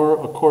more and more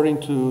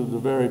according to the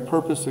very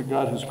purpose that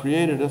God has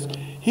created us,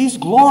 he's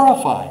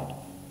glorified.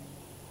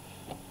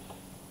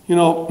 You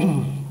know,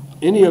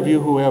 any of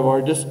you who have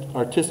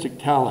artistic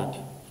talent,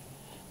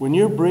 when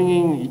you're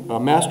bringing a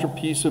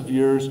masterpiece of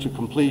yours to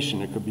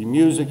completion, it could be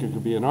music, it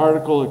could be an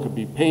article, it could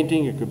be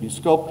painting, it could be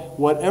sculpt,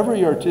 whatever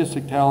your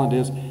artistic talent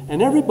is,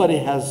 and everybody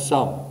has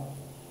some.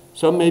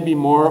 Some may be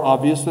more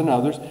obvious than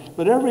others,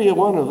 but every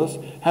one of us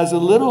has a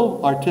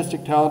little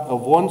artistic talent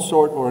of one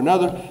sort or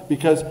another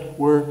because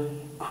we're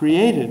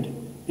created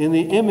in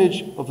the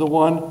image of the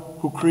one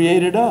who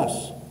created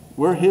us.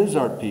 We're his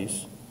art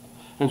piece.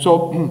 And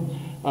so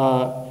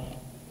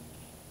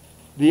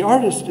the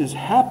artist is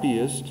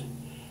happiest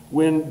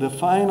when the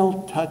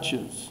final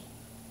touches,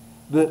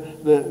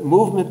 the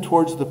movement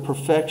towards the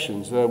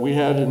perfections. We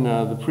had in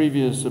the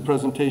previous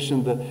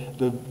presentation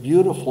the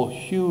beautiful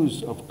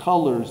hues of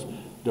colors,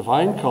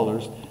 divine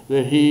colors,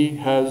 that he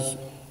has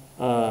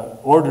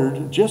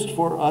ordered just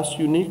for us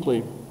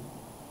uniquely.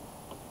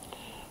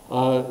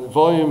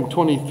 Volume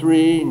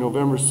 23,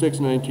 November 6,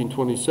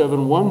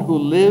 1927, one who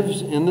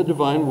lives in the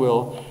divine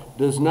will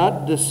does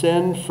not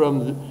descend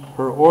from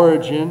her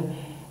origin,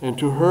 and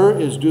to her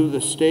is due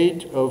the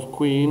state of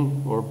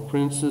queen or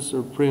princess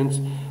or prince,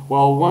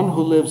 while one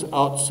who lives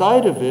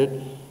outside of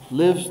it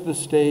lives the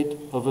state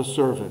of a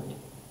servant.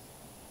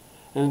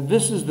 And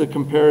this is the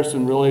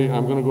comparison, really.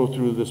 I'm going to go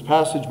through this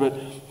passage, but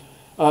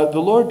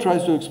the Lord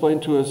tries to explain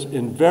to us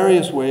in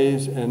various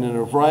ways and in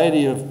a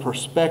variety of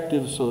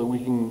perspectives so that we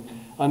can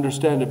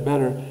understand it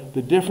better,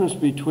 the difference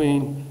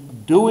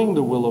between doing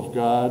the will of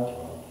God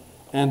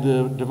and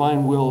the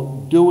divine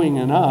will doing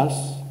in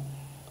us,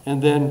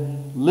 and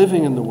then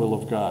living in the will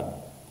of God.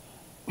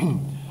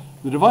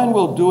 The divine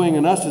will doing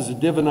in us is a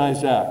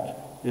divinized act.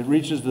 It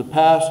reaches the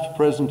past,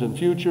 present, and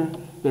future.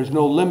 There's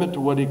no limit to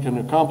what it can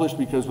accomplish,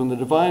 because when the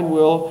divine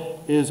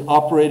will is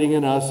operating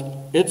in us,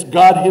 it's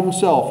God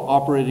himself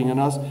operating in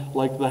us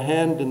like the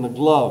hand in the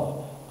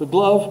glove. The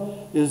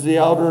glove is the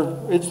outer,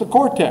 it's the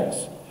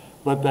cortex,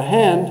 but the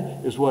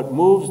hand is what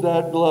moves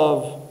that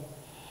glove.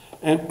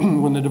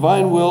 And when the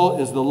divine will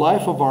is the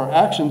life of our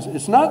actions,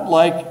 it's not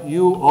like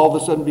you all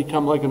of a sudden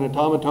become like an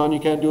automaton. You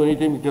can't do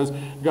anything because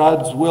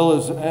God's will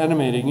is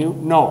animating you.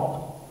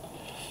 No.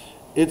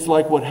 It's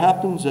like what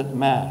happens at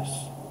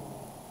Mass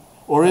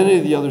or any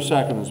of the other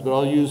sacraments, but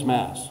I'll use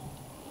Mass.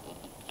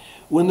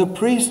 When the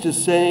priest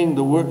is saying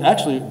the word,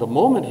 actually the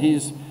moment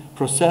he's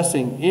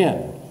processing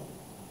in,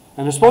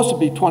 and it's supposed to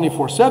be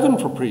 24/7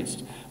 for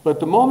priests, but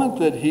the moment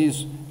that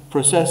he's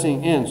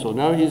processing in, so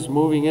now he's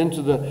moving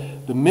into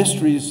the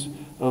mysteries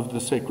of the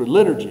sacred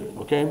liturgy,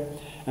 okay?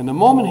 And the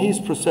moment he's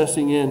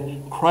processing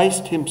in,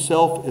 Christ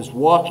himself is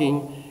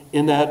walking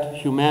in that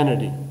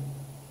humanity.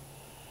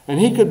 And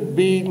he could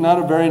be not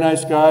a very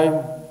nice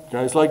guy,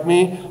 guys like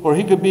me, or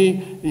he could be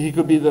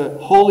the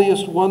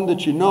holiest one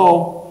that you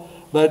know,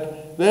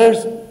 but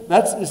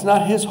it's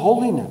not his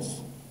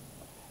holiness.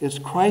 It's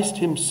Christ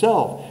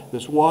himself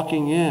that's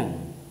walking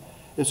in.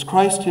 It's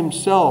Christ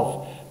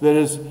himself that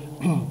is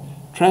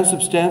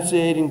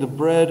transubstantiating the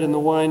bread and the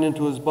wine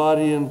into his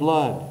body and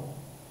blood.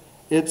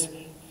 It's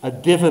a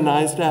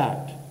divinized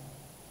act.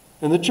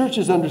 And the church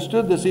has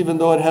understood this, even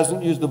though it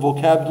hasn't used the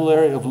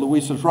vocabulary of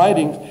Louisa's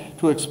writings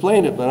to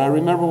explain it. But I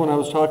remember when I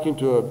was talking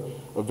to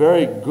a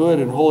very good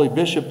and holy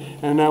bishop,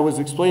 and I was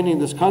explaining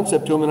this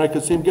concept to him, and I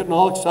could see him getting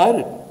all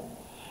excited.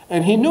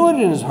 And he knew it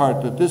in his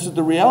heart that this is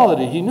the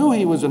reality. He knew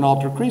he was an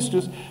alter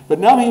Christus, but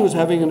now he was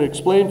having it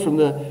explained from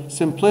the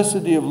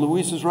simplicity of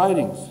Louisa's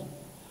writings.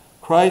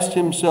 Christ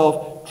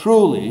himself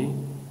truly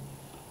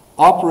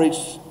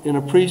operates in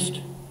a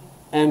priest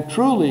and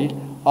truly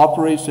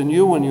operates in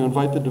you when you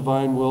invite the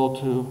divine will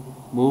to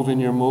move in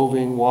your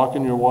moving, walk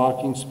in your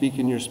walking, speak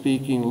in your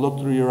speaking, look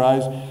through your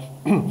eyes.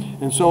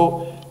 And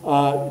so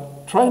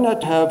try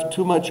not to have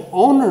too much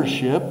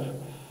ownership.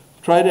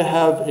 Try to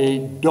have a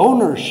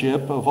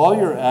donorship of all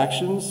your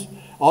actions,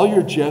 all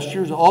your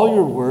gestures, all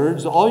your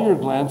words, all your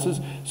glances,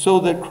 so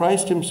that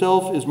Christ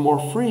himself is more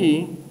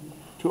free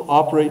to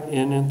operate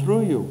in and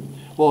through you.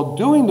 Well,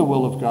 doing the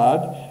will of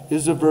God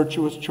is a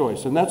virtuous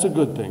choice, and that's a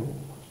good thing.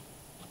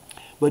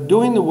 But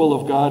doing the will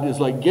of God is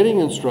like getting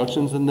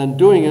instructions and then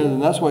doing it,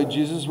 and that's why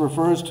Jesus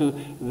refers to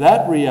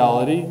that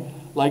reality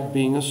like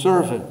being a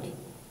servant.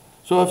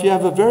 So if you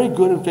have a very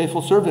good and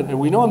faithful servant, and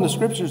we know in the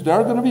scriptures there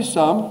are going to be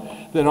some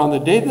that on the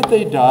day that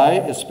they die,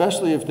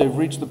 especially if they've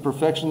reached the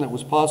perfection that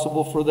was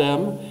possible for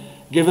them,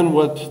 given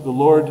what the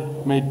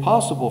Lord made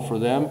possible for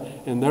them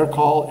in their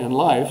call in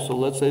life, so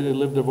let's say they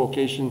lived their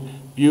vocation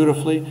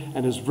beautifully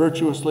and as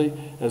virtuously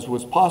as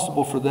was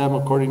possible for them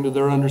according to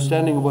their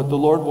understanding of what the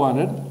Lord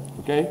wanted,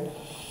 okay?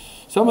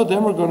 Some of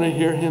them are going to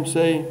hear him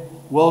say,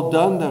 "Well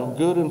done, thou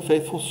good and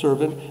faithful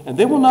servant," and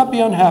they will not be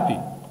unhappy.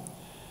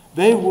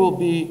 They will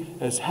be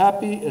as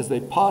happy as they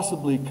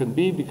possibly can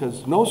be,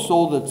 because no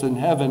soul that's in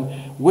heaven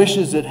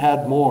wishes it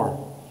had more.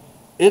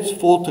 It's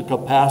full to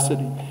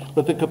capacity.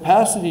 But the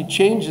capacity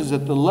changes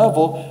at the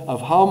level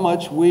of how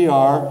much we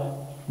are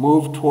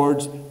moved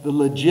towards the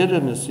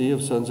legitimacy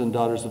of sons and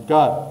daughters of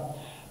God.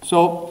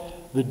 So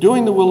the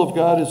doing the will of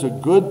God is a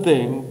good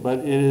thing, but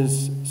it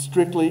is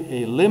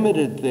strictly a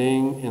limited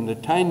thing in the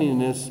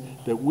tininess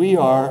that we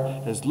are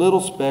as little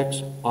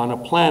specks on a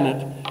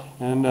planet.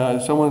 And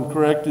someone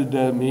corrected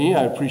me,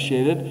 I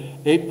appreciate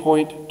it,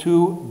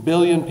 8.2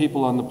 billion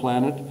people on the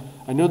planet.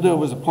 I knew there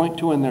was a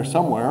 0.2 in there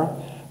somewhere,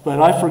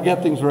 but I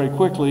forget things very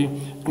quickly.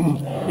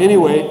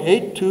 Anyway,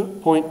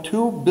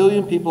 8.2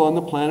 billion people on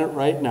the planet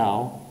right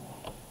now.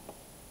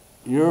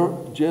 You're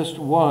just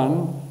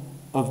one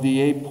of the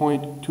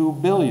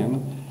 8.2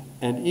 billion.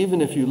 And even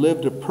if you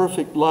lived a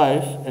perfect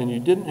life and you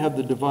didn't have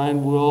the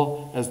divine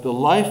will as the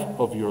life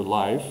of your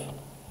life,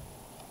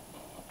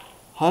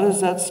 how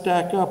does that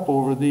stack up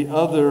over the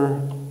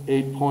other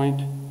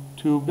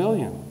 8.2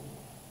 billion?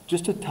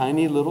 Just a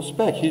tiny little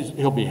speck.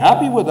 He'll be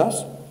happy with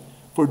us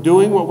for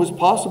doing what was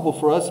possible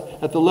for us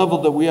at the level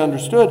that we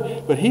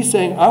understood, but he's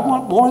saying, I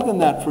want more than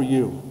that for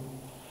you.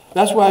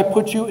 That's why I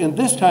put you in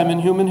this time in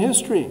human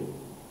history.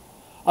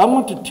 I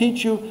want to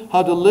teach you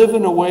how to live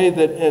in a way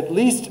that at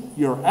least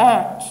your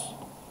acts,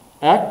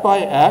 act by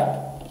act,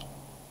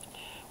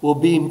 will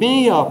be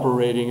me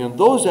operating, and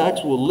those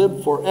acts will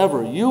live forever.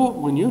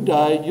 When you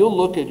die, you'll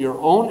look at your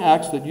own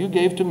acts that you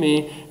gave to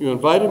me. You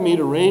invited me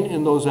to reign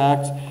in those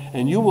acts,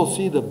 and you will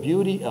see the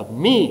beauty of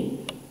me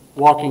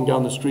walking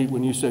down the street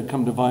when you said,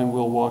 "Come, divine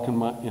will, walk in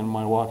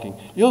my walking."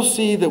 You'll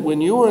see that when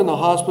you were in the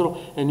hospital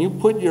and you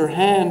put your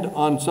hand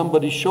on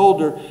somebody's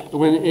shoulder,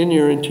 when in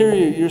your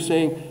interior you're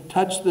saying,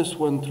 "Touch this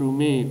one through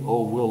me,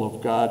 O will of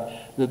God,"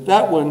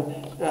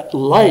 that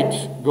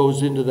light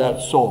goes into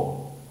that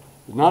soul.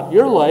 Not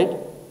your light,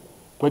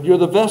 but you're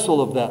the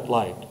vessel of that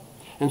light.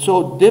 And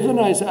so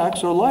divinized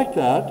acts are like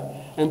that,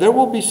 and there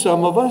will be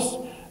some of us,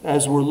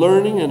 as we're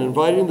learning and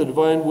inviting the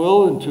divine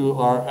will into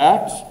our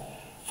acts,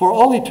 for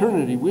all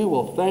eternity we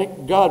will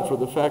thank God for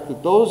the fact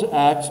that those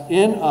acts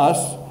in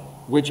us,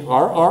 which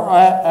are our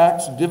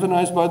acts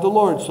divinized by the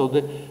Lord, so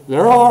that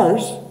they're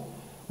ours,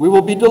 we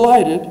will be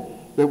delighted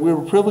that we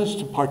were privileged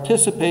to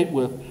participate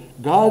with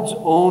God's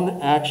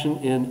own action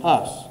in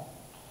us.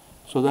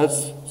 So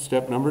that's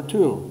step number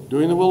 2.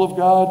 Doing the will of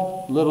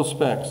God, little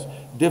specks.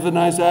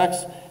 Divinized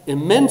acts,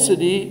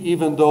 immensity,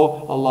 even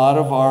though a lot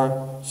of our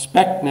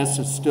speckness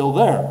is still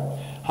there.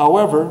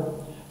 However,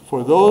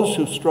 for those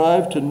who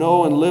strive to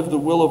know and live the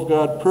will of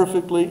God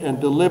perfectly and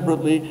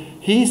deliberately,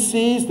 he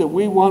sees that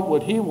we want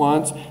what he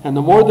wants, and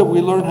the more that we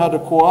learn how to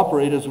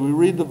cooperate as we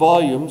read the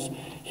volumes,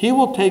 he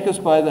will take us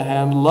by the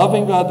hand,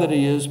 loving God that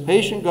he is,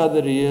 patient God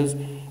that he is.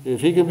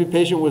 If he can be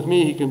patient with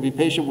me, he can be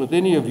patient with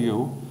any of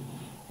you.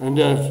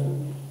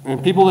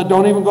 And people that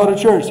don't even go to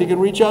church, he can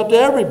reach out to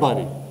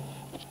everybody.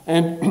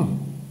 And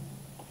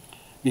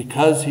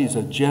because he's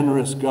a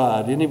generous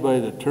God, anybody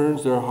that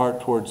turns their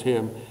heart towards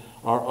him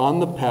are on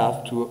the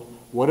path to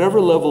whatever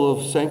level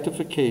of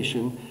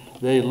sanctification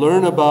they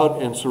learn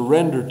about and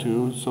surrender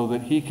to so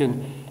that he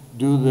can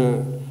do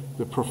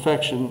the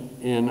perfection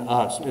in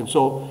us. And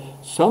so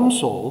some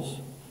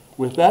souls,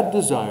 with that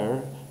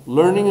desire,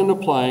 learning and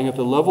applying at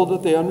the level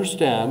that they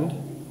understand,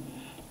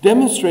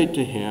 demonstrate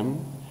to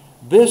him,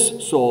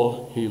 this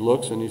soul, he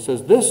looks and he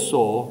says, this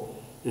soul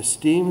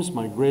esteems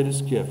my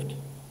greatest gift.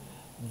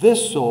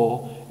 This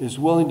soul is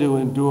willing to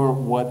endure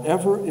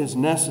whatever is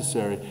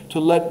necessary, to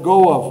let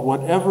go of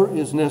whatever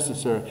is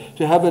necessary,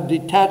 to have a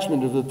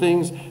detachment of the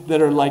things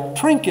that are like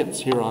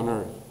trinkets here on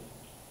earth.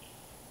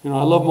 You know,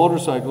 I love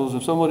motorcycles.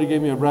 If somebody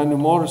gave me a brand new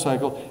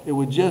motorcycle, it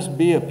would just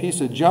be a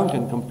piece of junk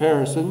in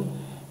comparison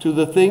to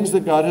the things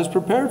that God has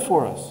prepared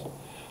for us.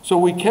 So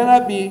we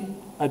cannot be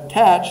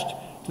attached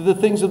to the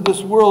things of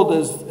this world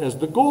as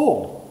the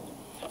goal.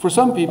 For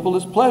some people,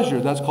 it's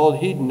pleasure. That's called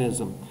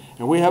hedonism.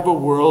 And we have a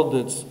world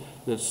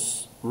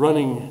that's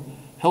running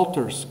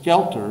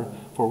helter-skelter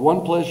for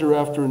one pleasure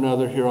after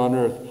another here on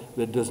earth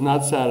that does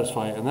not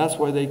satisfy. And that's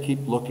why they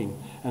keep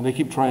looking. And they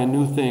keep trying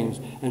new things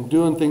and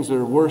doing things that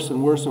are worse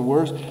and worse and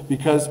worse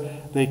because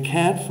they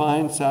can't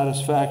find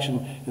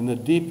satisfaction in the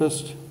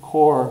deepest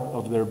core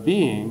of their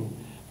being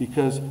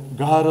because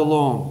God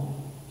alone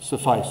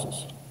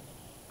suffices.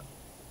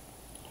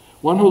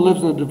 One who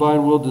lives in the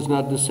divine will does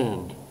not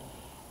descend.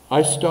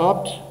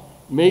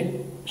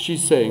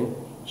 She's saying,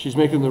 she's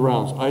making the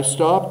rounds. I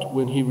stopped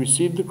when he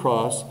received the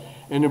cross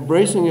and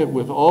embracing it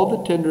with all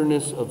the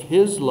tenderness of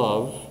his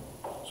love.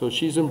 So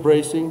she's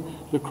embracing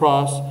the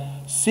cross,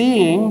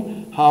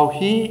 seeing how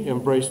he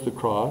embraced the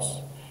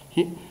cross,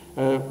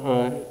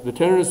 the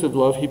tenderness of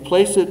love. He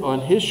placed it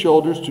on his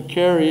shoulders to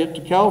carry it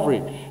to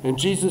Calvary. And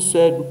Jesus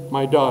said,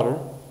 my daughter,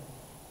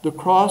 the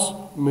cross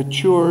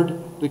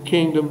matured the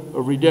kingdom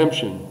of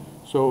redemption.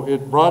 So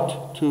it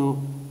brought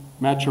to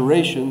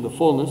maturation, the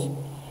fullness.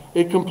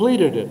 It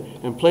completed it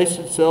and placed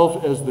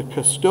itself as the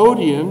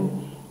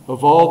custodian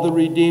of all the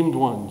redeemed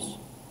ones.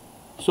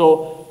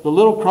 So the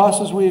little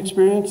crosses we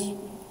experience,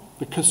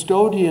 the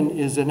custodian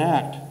is an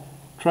act,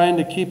 trying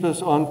to keep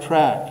us on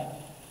track,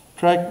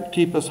 trying to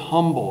keep us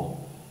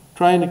humble,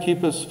 trying to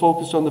keep us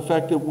focused on the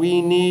fact that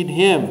we need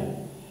him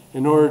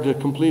in order to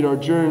complete our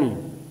journey.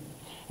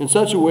 In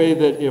such a way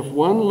that if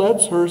one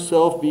lets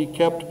herself be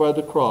kept by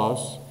the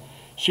cross,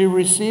 she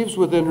receives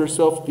within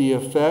herself the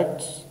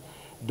effects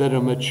that a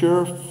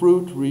mature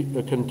fruit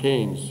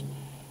contains.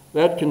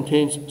 That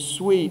contains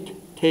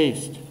sweet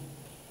taste,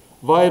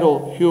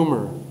 vital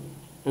humor,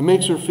 and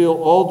makes her feel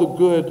all the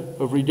good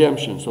of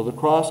redemption. So the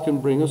cross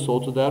can bring a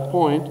soul to that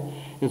point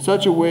in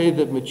such a way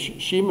that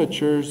she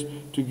matures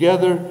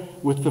together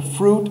with the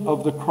fruit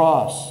of the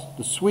cross,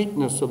 the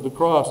sweetness of the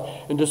cross,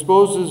 and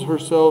disposes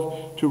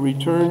herself to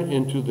return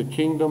into the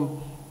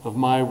kingdom of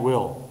my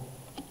will.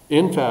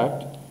 In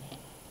fact,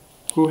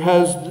 who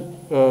has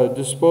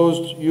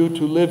disposed you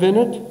to live in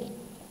it?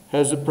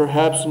 Has it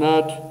perhaps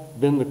not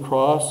been the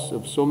cross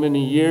of so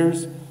many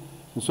years?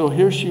 And so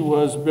here she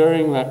was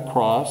bearing that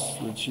cross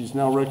that she's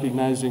now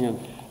recognizing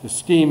and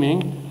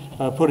esteeming,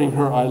 putting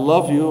her I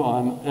love you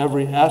on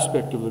every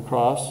aspect of the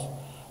cross.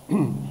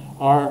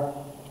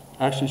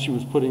 Actually, she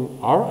was putting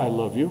our I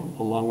love you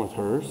along with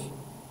hers,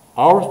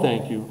 our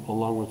thank you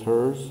along with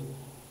hers,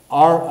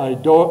 our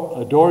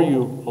adore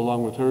you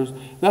along with hers.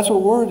 That's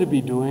what we're to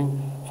be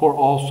doing for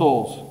all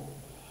souls.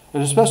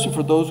 And especially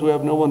for those who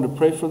have no one to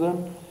pray for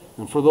them,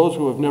 and for those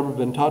who have never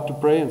been taught to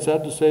pray. And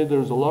sad to say,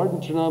 there's a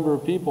large number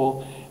of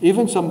people,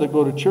 even some that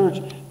go to church,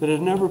 that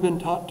have never been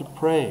taught to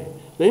pray.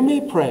 They may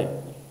pray,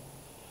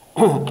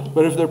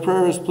 but if their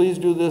prayer is, please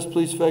do this,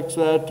 please fix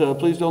that,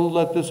 please don't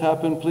let this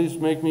happen, please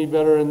make me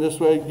better in this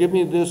way, give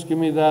me this, give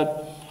me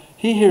that,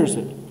 he hears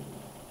it.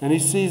 And he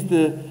sees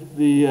the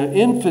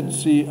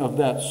infancy of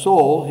that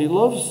soul. He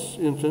loves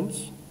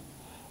infants,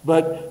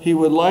 but he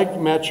would like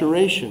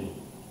maturation.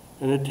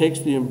 And it takes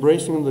the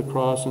embracing of the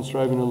cross and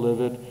striving to live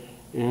it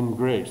in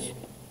grace.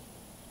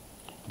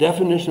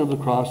 Definition of the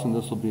cross, and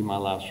this will be my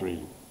last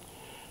reading.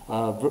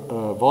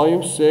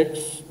 Volume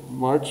 6,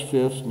 March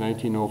 5th,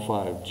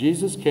 1905.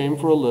 Jesus came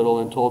for a little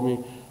and told me,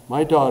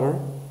 my daughter,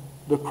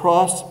 the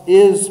cross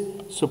is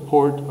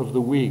support of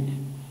the weak.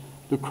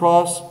 The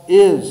cross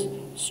is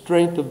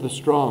strength of the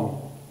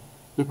strong.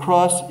 The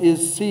cross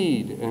is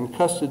seed and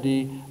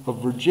custody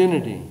of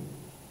virginity.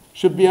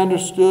 Should be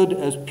understood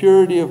as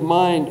purity of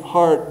mind,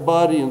 heart,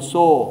 body, and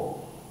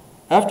soul.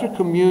 After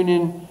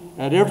communion,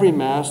 at every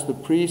Mass, the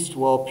priest,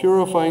 while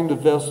purifying the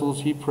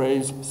vessels, he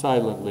prays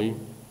silently,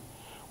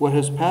 what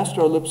has passed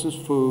our lips as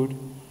food,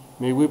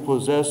 may we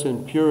possess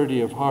in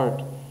purity of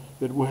heart,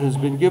 that what has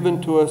been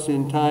given to us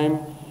in time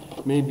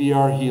may be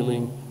our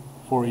healing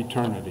for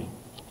eternity.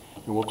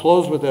 And we'll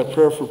close with that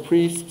prayer for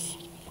priests.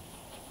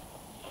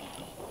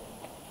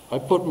 I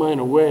put mine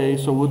away,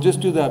 so we'll just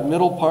do that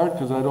middle part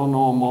because I don't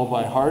know them all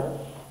by heart.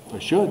 I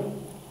should.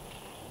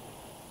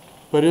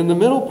 But in the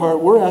middle part,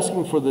 we're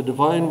asking for the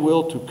divine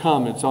will to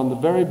come. It's on the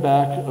very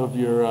back of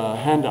your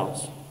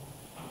handouts.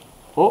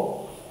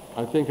 Oh,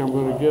 I think I'm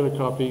going to get a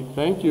copy.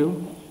 Thank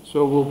you.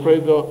 So we'll pray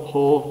the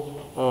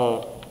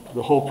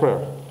whole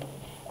prayer.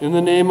 In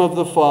the name of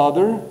the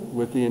Father,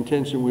 with the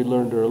intention we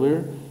learned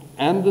earlier,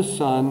 and the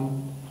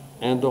Son,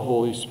 and the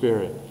Holy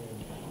Spirit.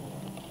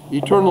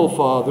 Eternal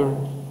Father,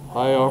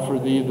 I offer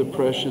thee the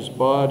precious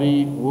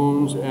body,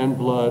 wounds, and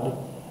blood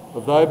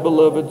of thy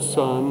beloved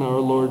Son, our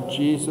Lord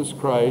Jesus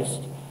Christ,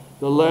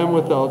 the Lamb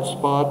without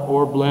spot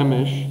or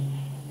blemish,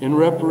 in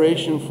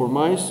reparation for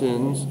my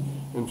sins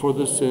and for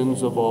the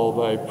sins of all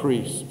thy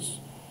priests.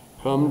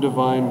 Come,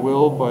 divine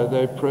will, by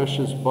thy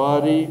precious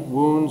body,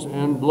 wounds,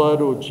 and blood,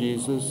 O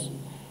Jesus,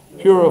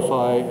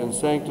 purify and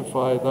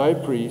sanctify thy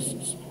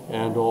priests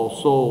and all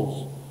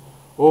souls.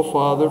 O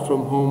Father,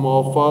 from whom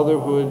all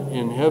fatherhood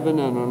in heaven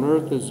and on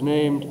earth is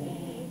named,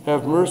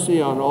 have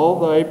mercy on all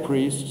thy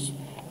priests,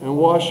 and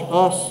wash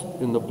us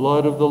in the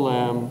blood of the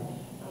Lamb.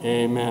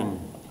 Amen.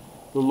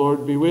 The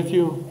Lord be with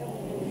you.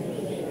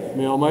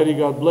 May Almighty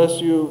God bless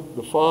you,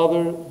 the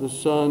Father, the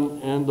Son,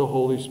 and the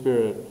Holy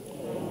Spirit.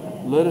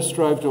 Let us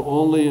strive to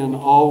only and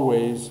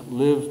always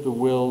live the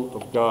will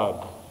of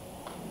God.